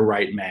marry the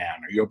right man,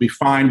 or you'll be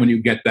fine when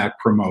you get that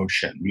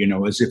promotion,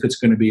 as if it's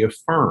going to be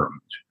affirmed,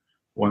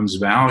 one's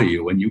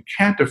value. And you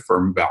can't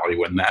affirm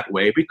value in that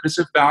way, because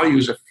if value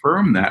is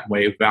affirmed that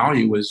way,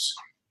 value is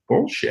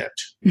bullshit.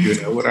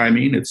 You know what I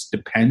mean? It's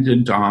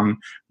dependent on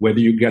whether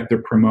you get the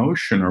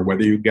promotion or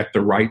whether you get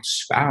the right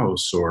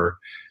spouse or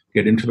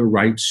get into the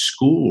right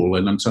school.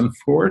 And it's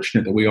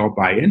unfortunate that we all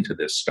buy into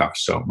this stuff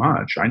so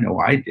much. I know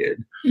I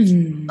did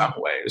in some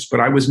ways,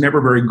 but I was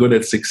never very good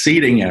at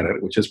succeeding at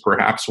it, which is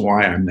perhaps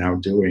why I'm now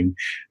doing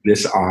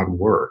this odd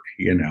work.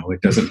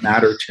 It doesn't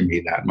matter to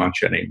me that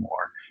much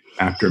anymore.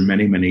 after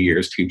many, many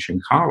years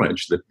teaching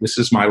college, that this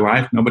is my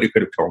life. Nobody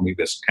could have told me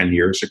this 10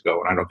 years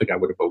ago, and I don't think I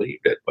would have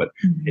believed it, but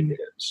it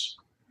is.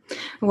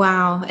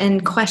 Wow.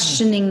 And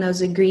questioning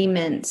those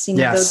agreements,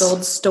 those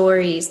old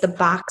stories, the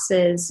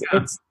boxes.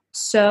 Yeah. It's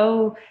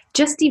so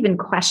just even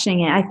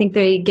questioning it. I think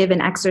they give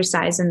an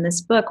exercise in this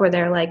book where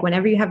they're like,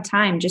 whenever you have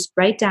time, just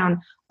write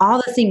down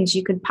all the things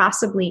you could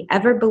possibly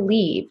ever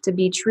believe to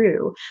be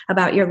true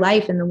about your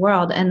life in the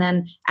world. And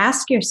then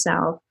ask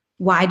yourself,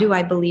 why do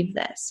I believe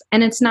this?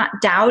 And it's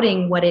not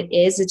doubting what it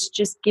is. It's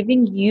just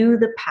giving you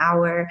the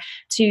power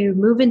to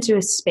move into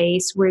a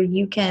space where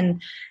you can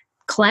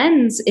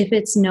cleanse if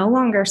it's no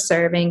longer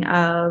serving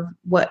of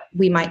what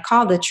we might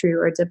call the true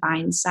or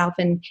divine self,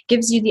 and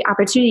gives you the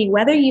opportunity,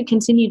 whether you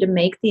continue to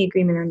make the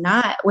agreement or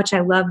not, which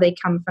I love, they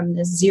come from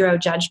this zero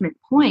judgment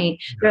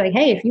point. They're like,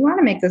 hey, if you want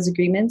to make those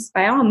agreements,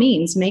 by all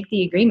means, make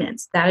the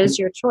agreements. That is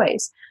your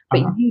choice.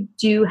 But you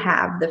do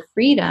have the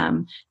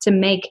freedom to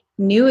make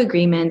new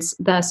agreements,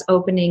 thus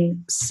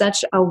opening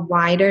such a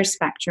wider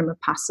spectrum of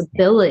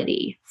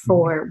possibility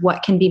for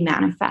what can be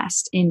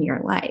manifest in your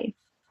life.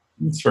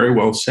 It's very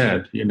well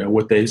said.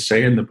 What they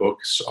say in the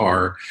books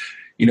are,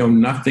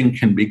 nothing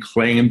can be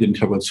claimed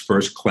until it's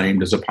first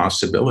claimed as a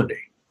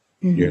possibility,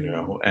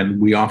 and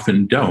we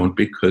often don't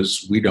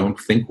because we don't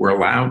think we're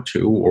allowed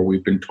to, or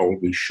we've been told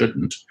we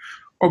shouldn't,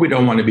 or we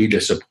don't want to be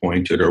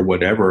disappointed, or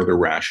whatever the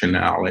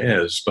rationale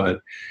is. But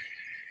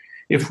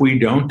if we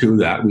don't do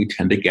that, we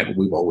tend to get what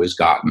we've always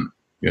gotten,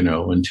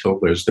 until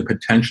there's the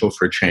potential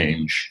for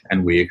change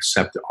and we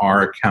accept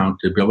our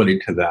accountability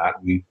to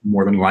that, we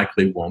more than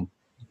likely won't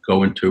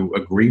go into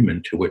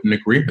agreement to it. And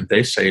agreement,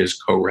 they say, is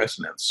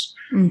co-resonance.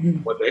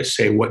 What they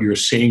say, what you're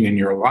seeing in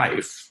your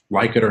life,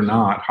 like it or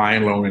not, high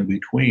and low in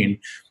between,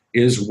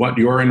 is what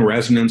you're in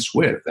resonance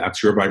with.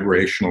 That's your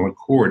vibrational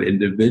accord,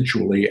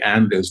 individually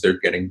and as they're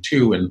getting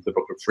to in the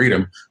Book of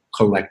Freedom,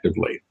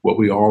 collectively, what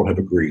we all have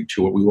agreed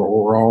to, what we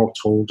were all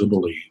told to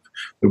believe,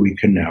 that we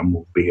can now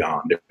move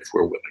beyond if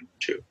we're willing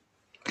to.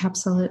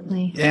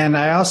 Absolutely. And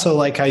I also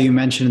like how you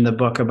mentioned in the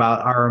book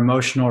about our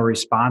emotional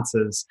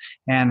responses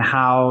and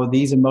how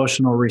these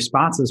emotional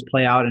responses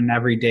play out in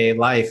everyday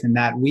life, and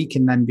that we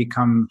can then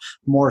become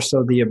more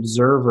so the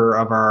observer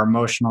of our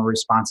emotional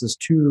responses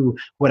to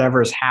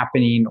whatever is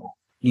happening,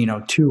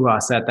 to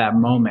us at that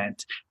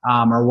moment,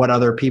 or what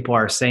other people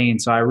are saying.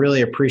 So I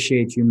really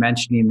appreciate you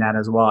mentioning that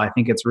as well. I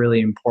think it's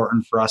really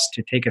important for us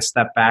to take a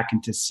step back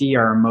and to see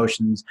our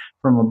emotions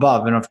from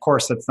above. And of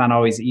course, that's not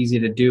always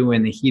easy to do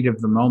in the heat of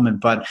the moment,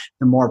 but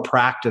the more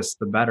practice,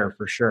 the better,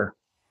 for sure.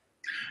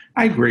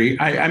 I agree.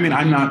 I mean,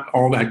 I'm not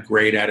all that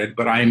great at it,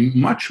 but I'm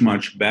much,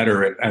 much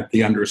better at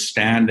the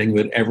understanding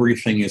that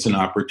everything is an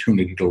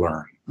opportunity to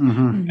learn.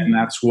 And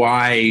that's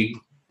why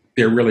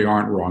there really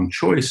aren't wrong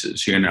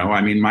choices,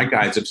 I mean, my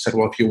guys have said,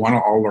 well, if you want to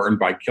all learn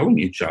by killing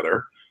each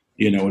other,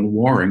 and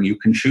warring, you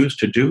can choose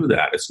to do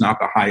that. It's not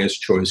the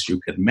highest choice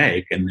you can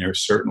make, and they're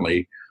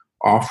certainly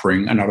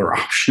offering another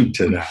option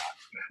to that.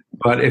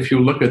 But if you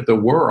look at the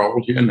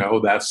world,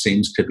 that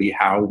seems to be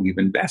how we've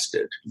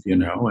invested,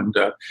 and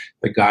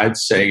the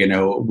guides say,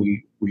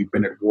 we've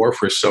been at war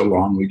for so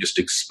long, we just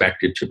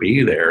expect it to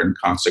be there, and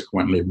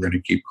consequently, we're going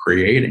to keep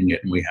creating it,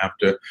 and we have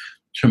to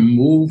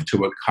move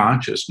to a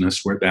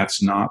consciousness where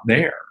that's not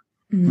there,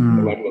 a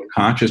level of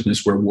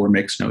consciousness where war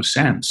makes no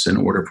sense in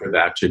order for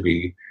that to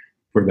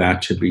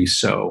be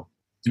so.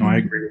 I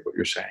agree with what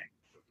you're saying.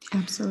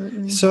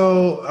 Absolutely.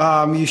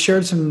 So you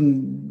shared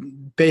some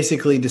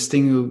basically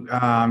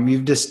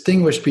you've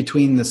distinguished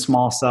between the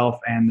small self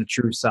and the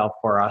true self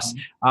for us.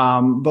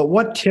 But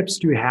what tips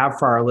do you have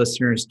for our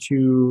listeners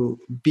to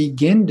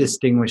begin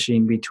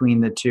distinguishing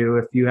between the two?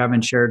 If you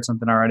haven't shared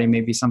something already,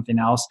 maybe something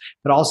else,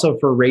 but also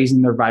for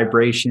raising their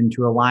vibration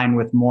to align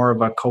with more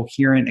of a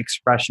coherent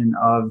expression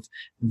of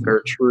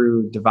their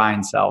true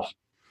divine self.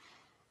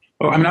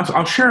 Well, I mean,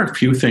 I'll share a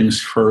few things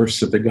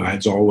first that the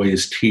guides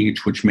always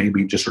teach, which may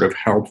be just sort of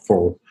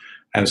helpful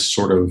as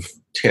sort of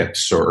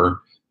tips or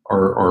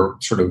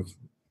sort of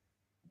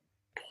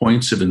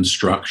points of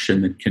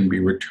instruction that can be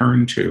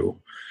returned to.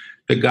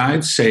 The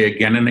guides say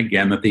again and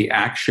again that the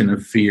action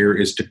of fear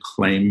is to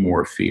claim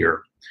more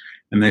fear.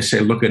 And they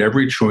say, look at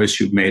every choice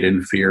you've made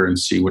in fear and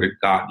see what it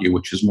got you,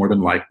 which is more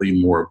than likely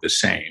more of the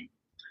same.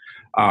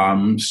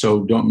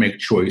 So don't make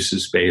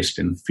choices based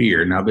in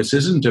fear. Now, this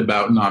isn't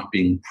about not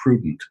being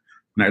prudent.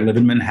 When I live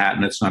in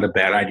Manhattan, it's not a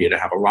bad idea to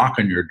have a lock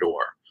on your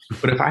door.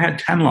 But if I had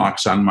 10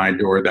 locks on my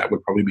door, that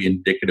would probably be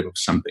indicative of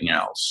something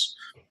else.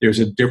 There's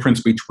a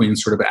difference between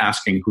sort of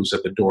asking who's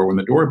at the door when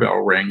the doorbell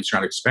rings, you're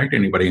not expecting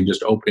anybody, and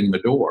just opening the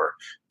door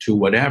to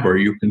whatever.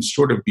 You can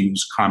sort of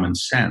use common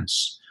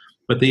sense.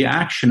 But the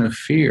action of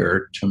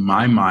fear, to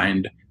my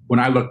mind, when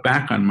I look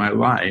back on my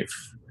life,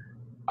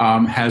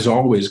 has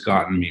always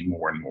gotten me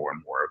more and more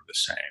and more of the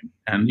same.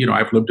 And,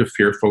 I've lived a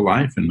fearful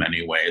life in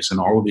many ways, and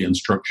all of the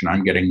instruction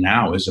I'm getting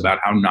now is about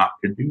how not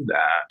to do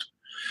that.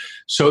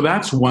 So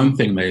that's one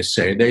thing they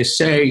say. They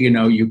say,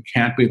 you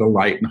can't be the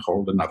light and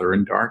hold another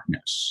in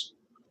darkness.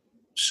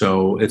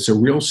 So it's a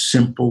real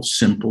simple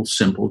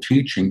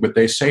teaching, but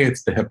they say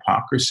it's the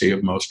hypocrisy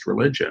of most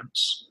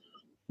religions.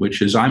 which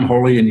is I'm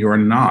holy and you're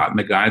not. And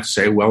the guides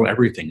say, well,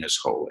 everything is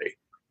holy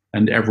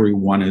and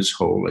everyone is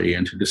holy.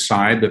 And to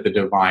decide that the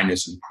divine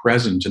isn't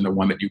present in the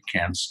one that you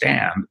can't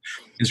stand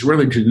is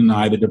really to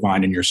deny the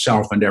divine in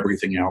yourself and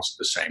everything else at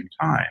the same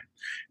time.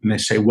 And they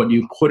say what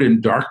you put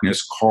in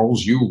darkness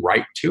calls you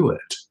right to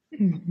it.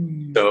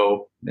 Mm-hmm.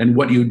 So, and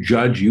what you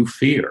judge, you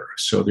fear.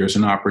 So there's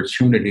an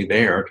opportunity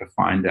there to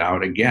find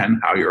out, again,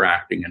 how you're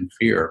acting in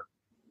fear.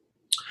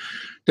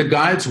 The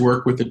guides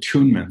work with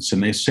attunements,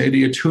 and they say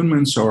the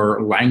attunements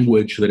are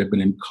language that have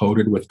been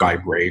encoded with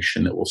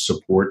vibration that will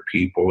support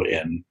people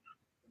in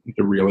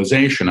the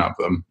realization of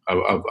them,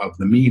 of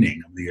the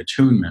meaning of the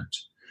attunement.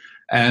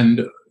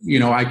 And,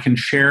 I can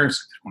share,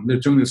 they're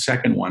doing the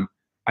second one,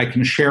 I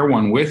can share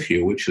one with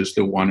you, which is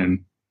the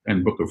one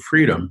in Book of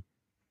Freedom.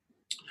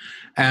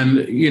 And,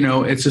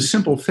 it's a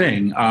simple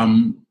thing,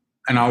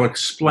 and I'll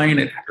explain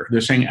it. They're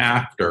saying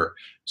after.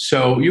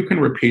 So you can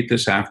repeat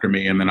this after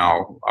me, and then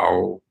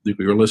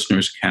your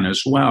listeners can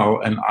as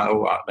well, and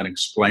I'll then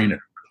explain it.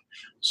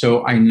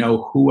 So I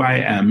know who I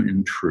am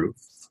in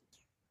truth.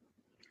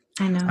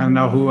 I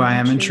know who I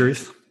am in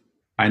truth.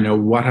 I know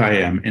what I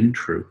am in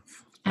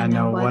truth. I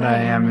know what I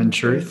am in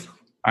truth.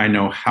 I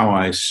know how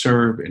I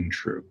serve in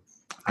truth.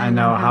 I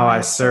know how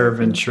I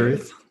serve in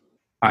truth.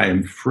 I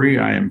am free,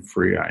 I am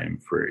free, I am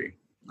free.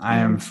 I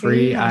am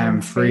free, I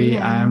am free,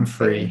 I am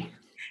free.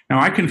 Now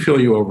I can feel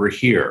you over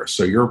here,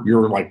 so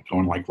you're like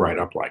going like right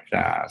up like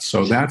that.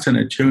 So that's an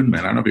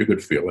attunement. I don't know if you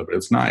could feel it, but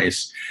it's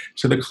nice.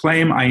 So the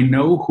claim I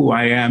know who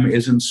I am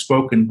isn't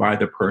spoken by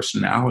the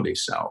personality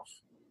self.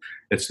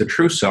 It's the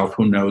true self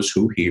who knows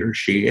who he or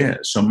she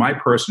is. So my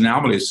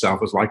personality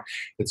self is like,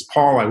 it's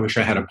Paul, I wish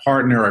I had a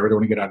partner. I really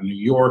want to get out of New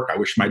York. I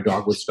wish my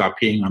dog would stop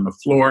peeing on the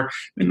floor. I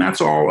mean,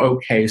 that's all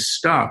okay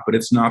stuff, but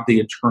it's not the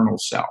eternal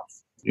self,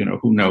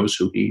 who knows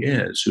who he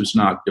is, who's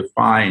not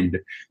defined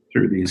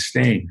through these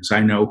things.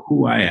 I know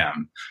who I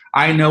am.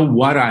 I know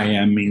what I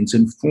am means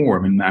in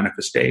form and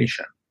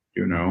manifestation,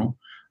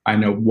 I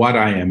know what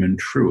I am in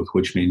truth,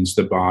 which means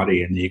the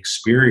body and the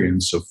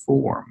experience of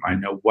form. I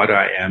know what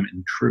I am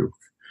in truth.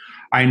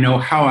 I know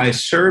how I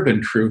serve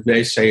in truth,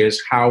 they say,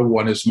 is how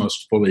one is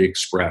most fully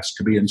expressed.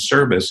 To be in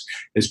service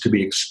is to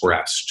be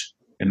expressed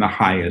in the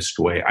highest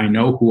way. I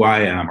know who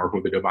I am, or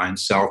who the divine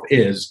self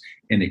is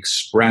in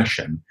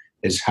expression,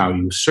 is how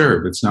you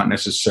serve. It's not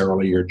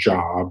necessarily your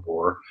job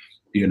or,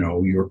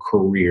 your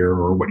career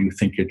or what you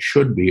think it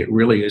should be. It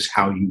really is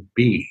how you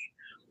be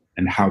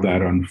and how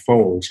that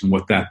unfolds and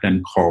what that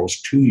then calls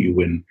to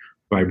you in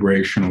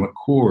vibrational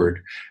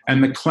accord.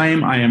 And the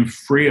claim I am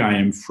free, I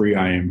am free,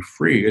 I am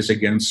free is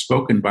again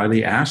spoken by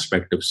the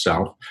aspect of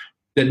self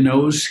that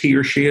knows he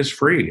or she is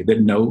free,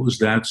 that knows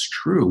that's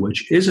true,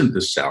 which isn't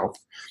the self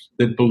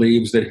that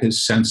believes that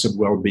his sense of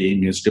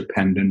well-being is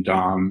dependent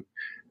on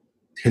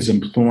his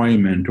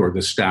employment or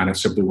the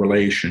status of the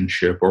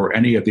relationship or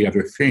any of the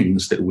other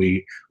things that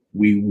we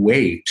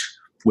weight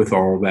with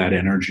all that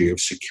energy of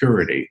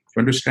security.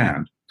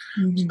 Understand?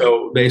 Mm-hmm.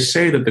 So they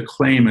say that the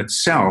claim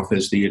itself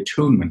is the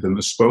attunement and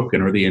the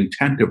spoken or the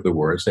intent of the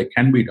words. They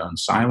can be done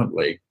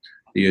silently.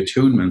 The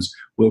attunements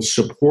will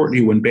support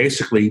you in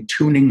basically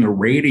tuning the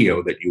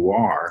radio that you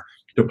are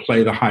to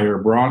play the higher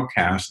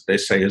broadcast that they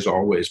say is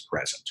always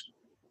present.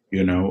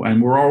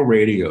 And we're all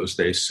radios,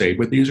 they say,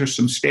 but these are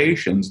some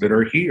stations that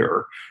are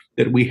here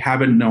that we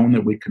haven't known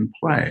that we can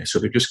play. So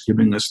they're just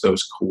giving us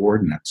those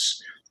coordinates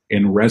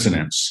in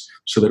resonance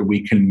so that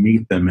we can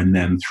meet them and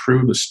then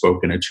through the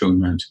spoken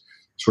attunement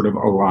sort of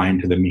align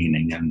to the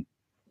meaning. And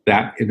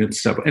that in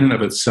and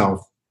of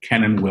itself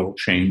can and will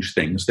change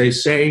things. They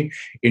say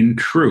in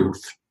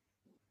truth,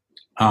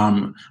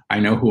 I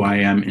know who I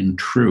am in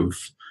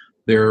truth.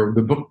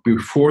 The book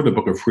before the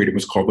Book of Freedom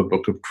is called the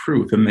Book of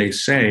Truth. And they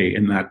say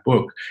in that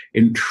book,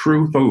 in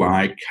truth, a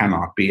lie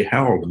cannot be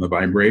held. In the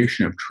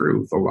vibration of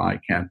truth, a lie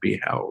can't be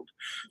held.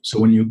 So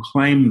when you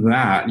claim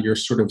that, you're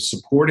sort of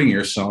supporting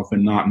yourself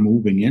and not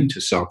moving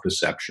into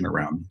self-deception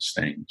around these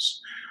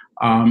things.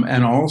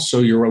 And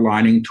also you're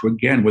aligning to,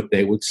 again, what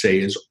they would say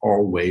is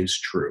always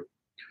true.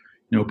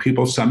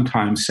 People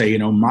sometimes say,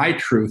 my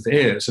truth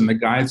is, and the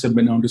guides have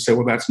been known to say,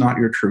 well, that's not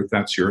your truth,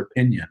 that's your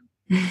opinion.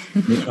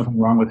 There's nothing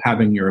wrong with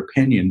having your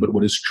opinion, but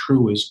what is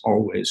true is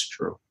always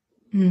true.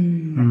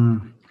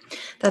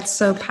 That's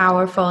so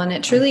powerful. And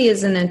it truly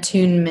is an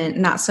attunement,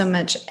 not so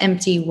much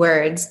empty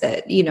words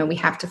that, we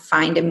have to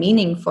find a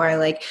meaning for.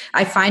 Like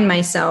I find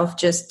myself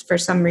just for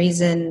some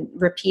reason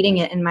repeating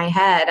it in my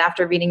head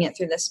after reading it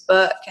through this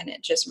book, and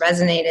it just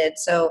resonated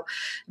so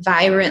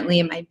vibrantly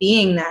in my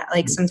being that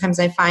like sometimes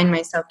I find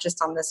myself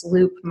just on this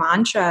loop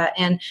mantra.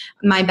 And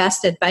my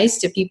best advice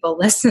to people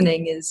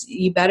listening is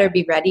you better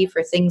be ready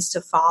for things to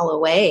fall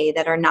away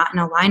that are not in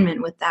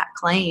alignment with that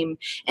claim,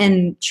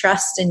 and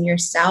trust in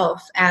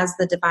yourself as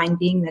the divine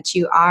being that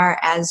you are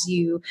as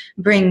you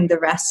bring the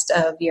rest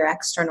of your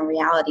external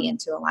reality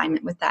into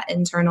alignment with that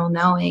internal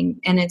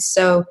knowing. And it's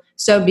so,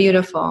 so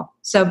beautiful.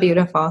 So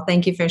beautiful.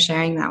 Thank you for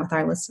sharing that with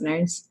our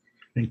listeners.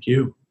 Thank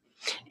you.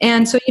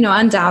 And so,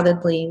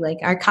 undoubtedly, like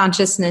our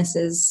consciousness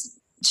is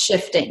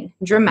shifting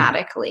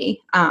dramatically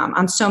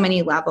on so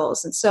many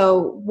levels. And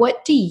so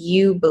what do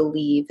you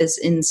believe is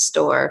in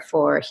store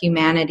for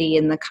humanity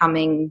in the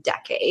coming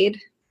decade?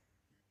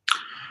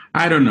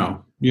 I don't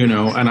know,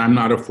 and I'm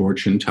not a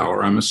fortune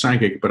teller. I'm a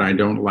psychic, but I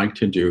don't like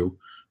to do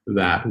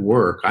that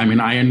work. I mean,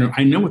 I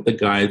know what the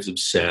guides have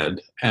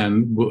said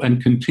and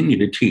continue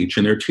to teach,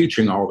 and they're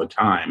teaching all the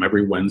time.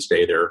 Every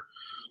Wednesday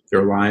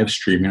they're live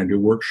streaming. I do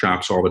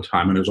workshops all the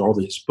time, and there's all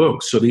these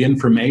books. So the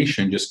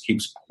information just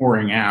keeps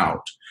pouring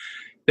out.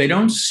 They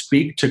don't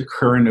speak to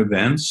current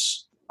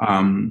events.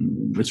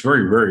 It's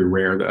very, very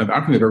rare. I don't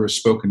think they've ever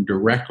spoken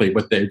directly,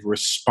 but they've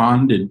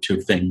responded to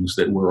things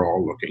that we're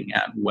all looking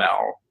at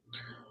well.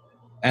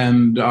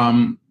 And,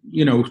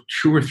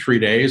 2 or 3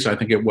 days, I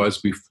think it was,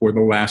 before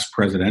the last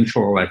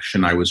presidential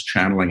election, I was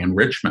channeling in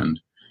Richmond,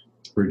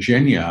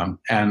 Virginia,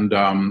 and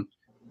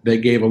they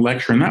gave a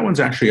lecture, and that one's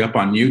actually up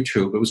on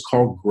YouTube. It was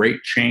called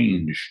Great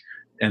Change.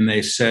 And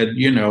they said,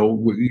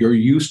 you're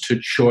used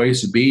to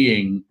choice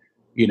being,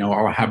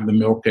 I'll have the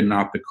milk and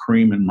not the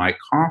cream in my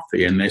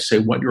coffee. And they say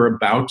what you're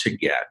about to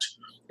get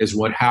is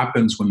what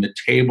happens when the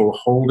table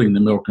holding the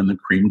milk and the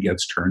cream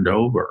gets turned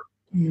over.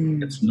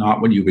 It's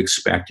not what you've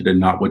expected and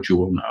not what you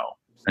will know.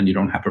 And you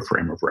don't have a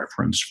frame of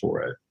reference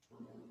for it.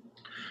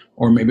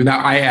 Or maybe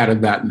that I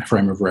added that in the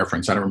frame of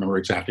reference. I don't remember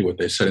exactly what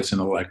they said. It's in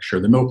the lecture.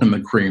 The milk and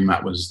the cream,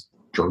 that was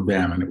for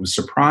them. And it was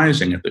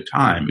surprising at the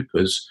time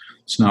because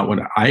it's not what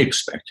I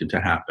expected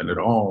to happen at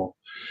all.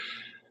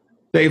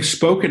 They've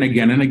spoken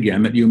again and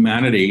again that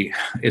humanity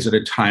is at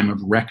a time of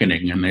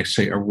reckoning, and they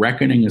say a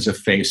reckoning is a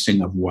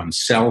facing of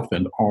oneself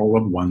and all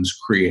of one's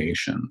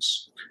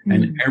creations.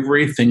 And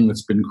everything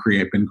that's been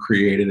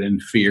created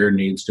in fear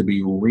needs to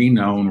be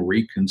reknown,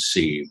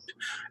 reconceived.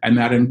 And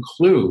that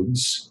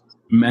includes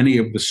many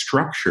of the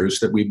structures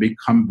that we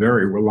become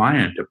very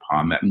reliant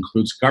upon. That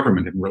includes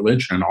government and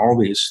religion and all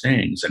these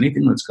things.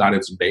 Anything that's got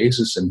its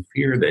basis in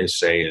fear, they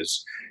say,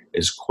 is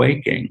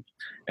quaking.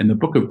 And the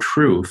Book of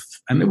Truth,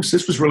 and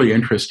this was really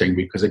interesting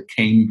because it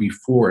came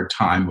before a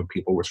time when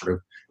people were sort of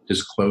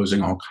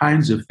disclosing all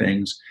kinds of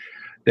things.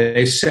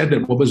 They said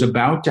that what was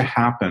about to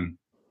happen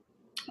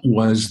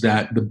was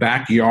that the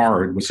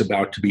backyard was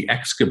about to be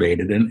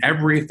excavated, and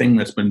everything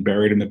that's been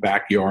buried in the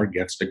backyard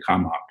gets to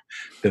come up.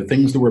 The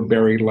things that were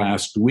buried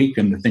last week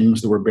and the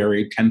things that were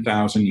buried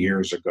 10,000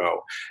 years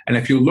ago. And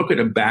if you look at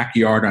a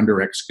backyard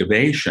under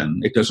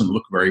excavation, it doesn't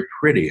look very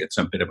pretty. It's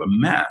a bit of a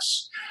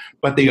mess.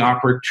 But the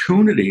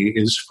opportunity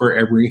is for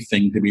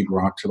everything to be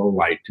brought to the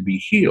light, to be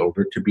healed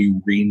or to be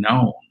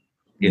reknown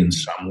in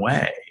some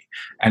way.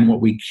 And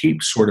what we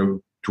keep sort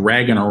of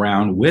dragging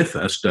around with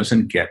us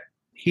doesn't get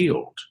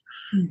healed.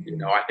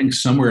 I think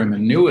somewhere in the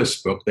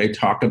newest book, they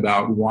talk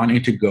about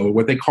wanting to go,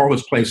 what they call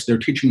this place, they're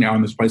teaching now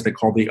in this place they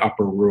call the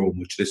upper room,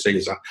 which they say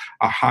is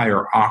a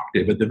higher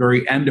octave. At the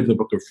very end of the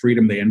Book of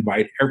Freedom, they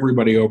invite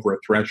everybody over a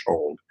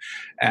threshold.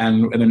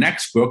 And in the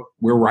next book,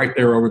 we're right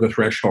there over the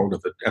threshold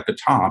at the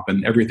top,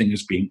 and everything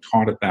is being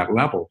taught at that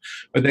level.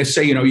 But they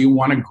say, you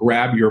want to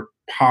grab your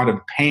pot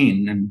of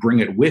pain and bring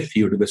it with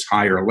you to this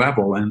higher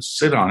level and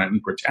sit on it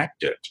and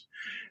protect it.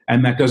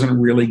 And that doesn't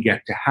really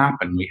get to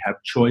happen. We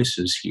have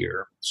choices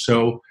here.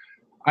 So,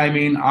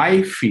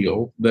 I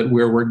feel that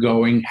where we're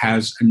going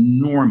has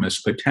enormous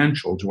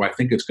potential. Do I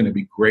think it's going to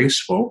be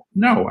graceful?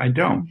 No, I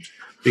don't.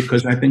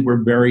 Because I think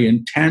we're very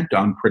intent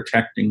on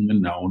protecting the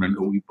known and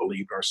who we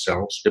believe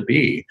ourselves to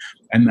be.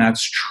 And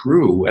that's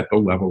true at the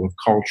level of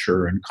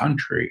culture and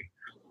country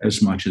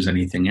as much as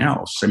anything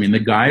else. The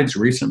guides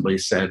recently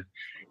said,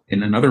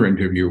 in another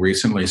interview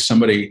recently,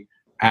 somebody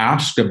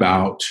asked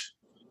about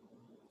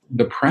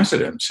the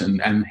president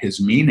and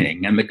his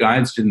meaning. And the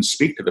guides didn't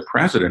speak to the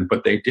president,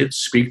 but they did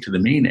speak to the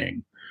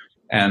meaning.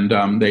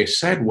 And they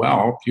said,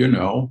 well,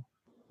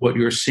 what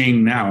you're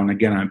seeing now, and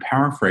again, I'm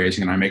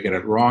paraphrasing and I may get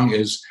it wrong,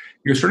 is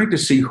you're starting to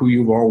see who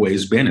you've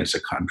always been as a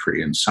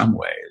country in some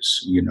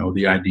ways.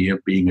 The idea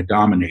of being a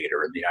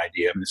dominator and the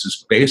idea, and this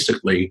is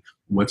basically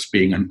what's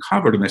being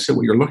uncovered. And they said,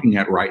 what you're looking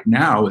at right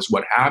now is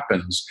what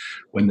happens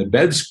when the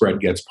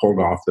bedspread gets pulled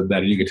off the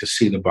bed and you get to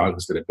see the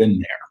bugs that have been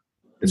there.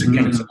 It's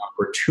an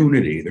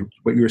opportunity.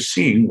 What you're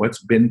seeing,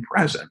 what's been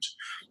present.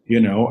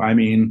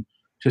 To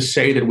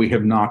say that we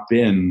have not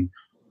been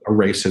a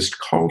racist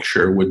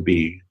culture would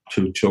be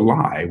to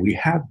lie. We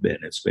have been.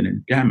 It's been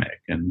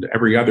endemic and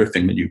every other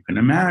thing that you can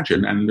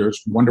imagine. And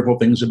there's wonderful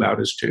things about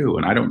us too.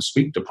 And I don't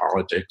speak to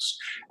politics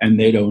and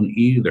they don't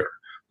either.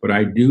 But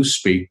I do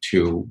speak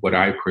to what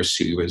I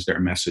perceive as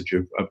their message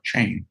of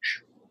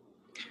change.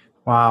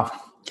 Wow.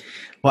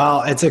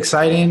 Well, it's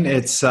exciting.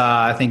 It's,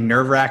 I think,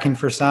 nerve-wracking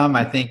for some.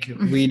 I think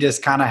we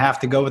just kind of have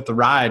to go with the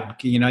ride.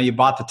 You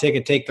bought the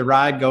ticket, take the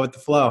ride, go with the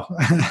flow.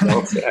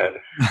 Well said.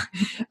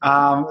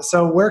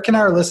 So where can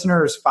our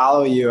listeners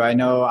follow you? I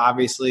know,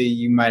 obviously,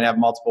 you might have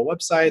multiple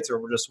websites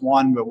or just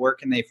one, but where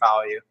can they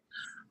follow you?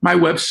 My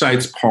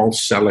website's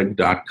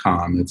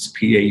paulselig.com. It's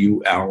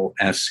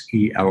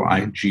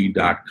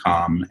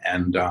PAULSELIG.com.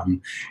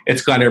 And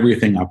it's got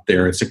everything up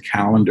there. It's a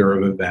calendar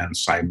of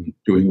events. I'm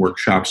doing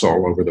workshops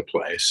all over the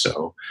place.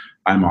 So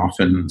I'm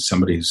often in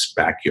somebody's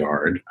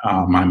backyard.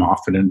 I'm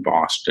often in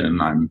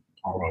Boston. I'm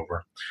all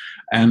over.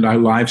 And I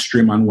live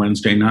stream on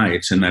Wednesday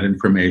nights, and that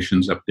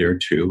information's up there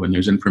too. And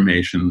there's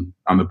information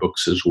on the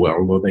books as well,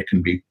 although they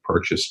can be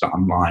purchased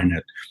online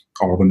at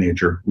all the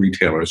major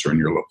retailers or in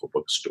your local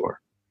bookstore.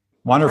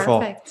 Wonderful.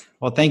 Perfect.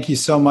 Well, thank you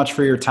so much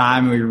for your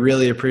time. We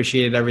really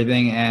appreciated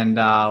everything, and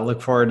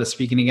look forward to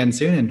speaking again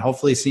soon and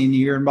hopefully seeing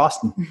you here in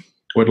Boston.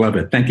 Would love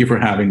it. Thank you for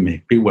having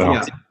me. Be well.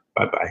 Yeah.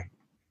 Bye-bye.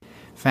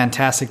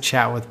 Fantastic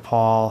chat with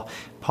Paul.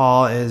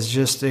 Paul is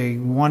just a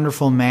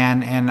wonderful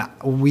man, and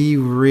we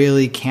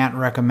really can't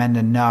recommend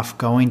enough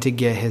going to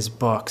get his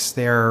books.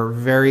 They're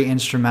very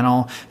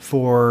instrumental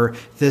for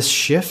this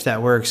shift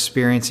that we're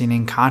experiencing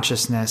in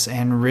consciousness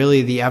and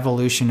really the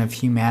evolution of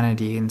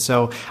humanity. And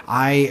so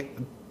I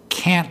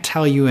can't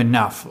tell you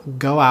enough.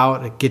 Go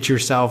out, get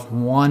yourself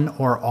one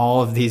or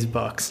all of these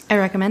books. I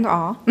recommend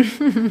all.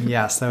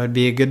 Yes, that would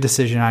be a good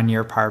decision on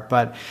your part.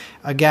 But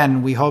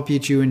again, we hope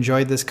that you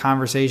enjoyed this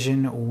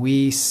conversation.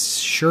 We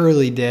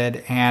surely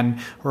did. And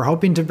we're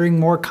hoping to bring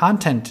more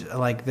content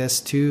like this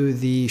to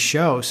the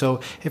show. So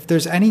if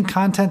there's any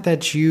content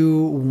that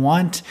you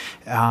want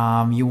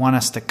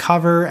us to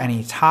cover,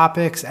 any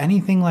topics,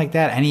 anything like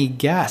that, any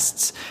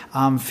guests,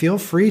 feel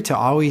free to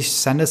always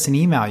send us an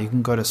email. You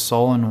can go to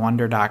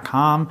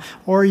soulandwonder.com,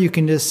 or you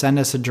can just send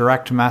us a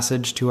direct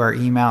message to our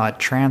email at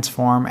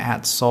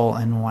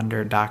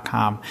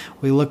transform@soulandwonder.com.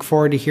 We look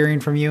forward to hearing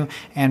from you.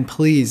 And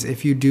please,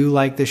 if you do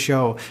like the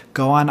show,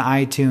 go on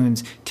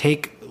iTunes,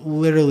 take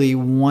literally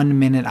 1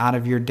 minute out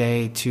of your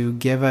day to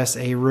give us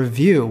a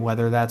review,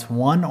 whether that's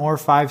 1 or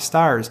 5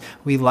 stars.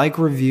 We like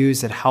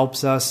reviews. It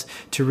helps us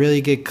to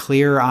really get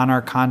clear on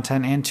our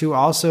content and to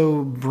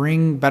also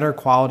bring better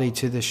quality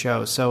to the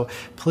show. So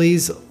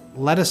please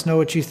let us know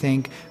what you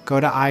think. Go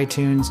to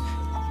iTunes,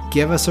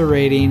 give us a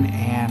rating,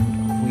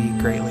 and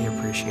we greatly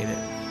appreciate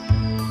it.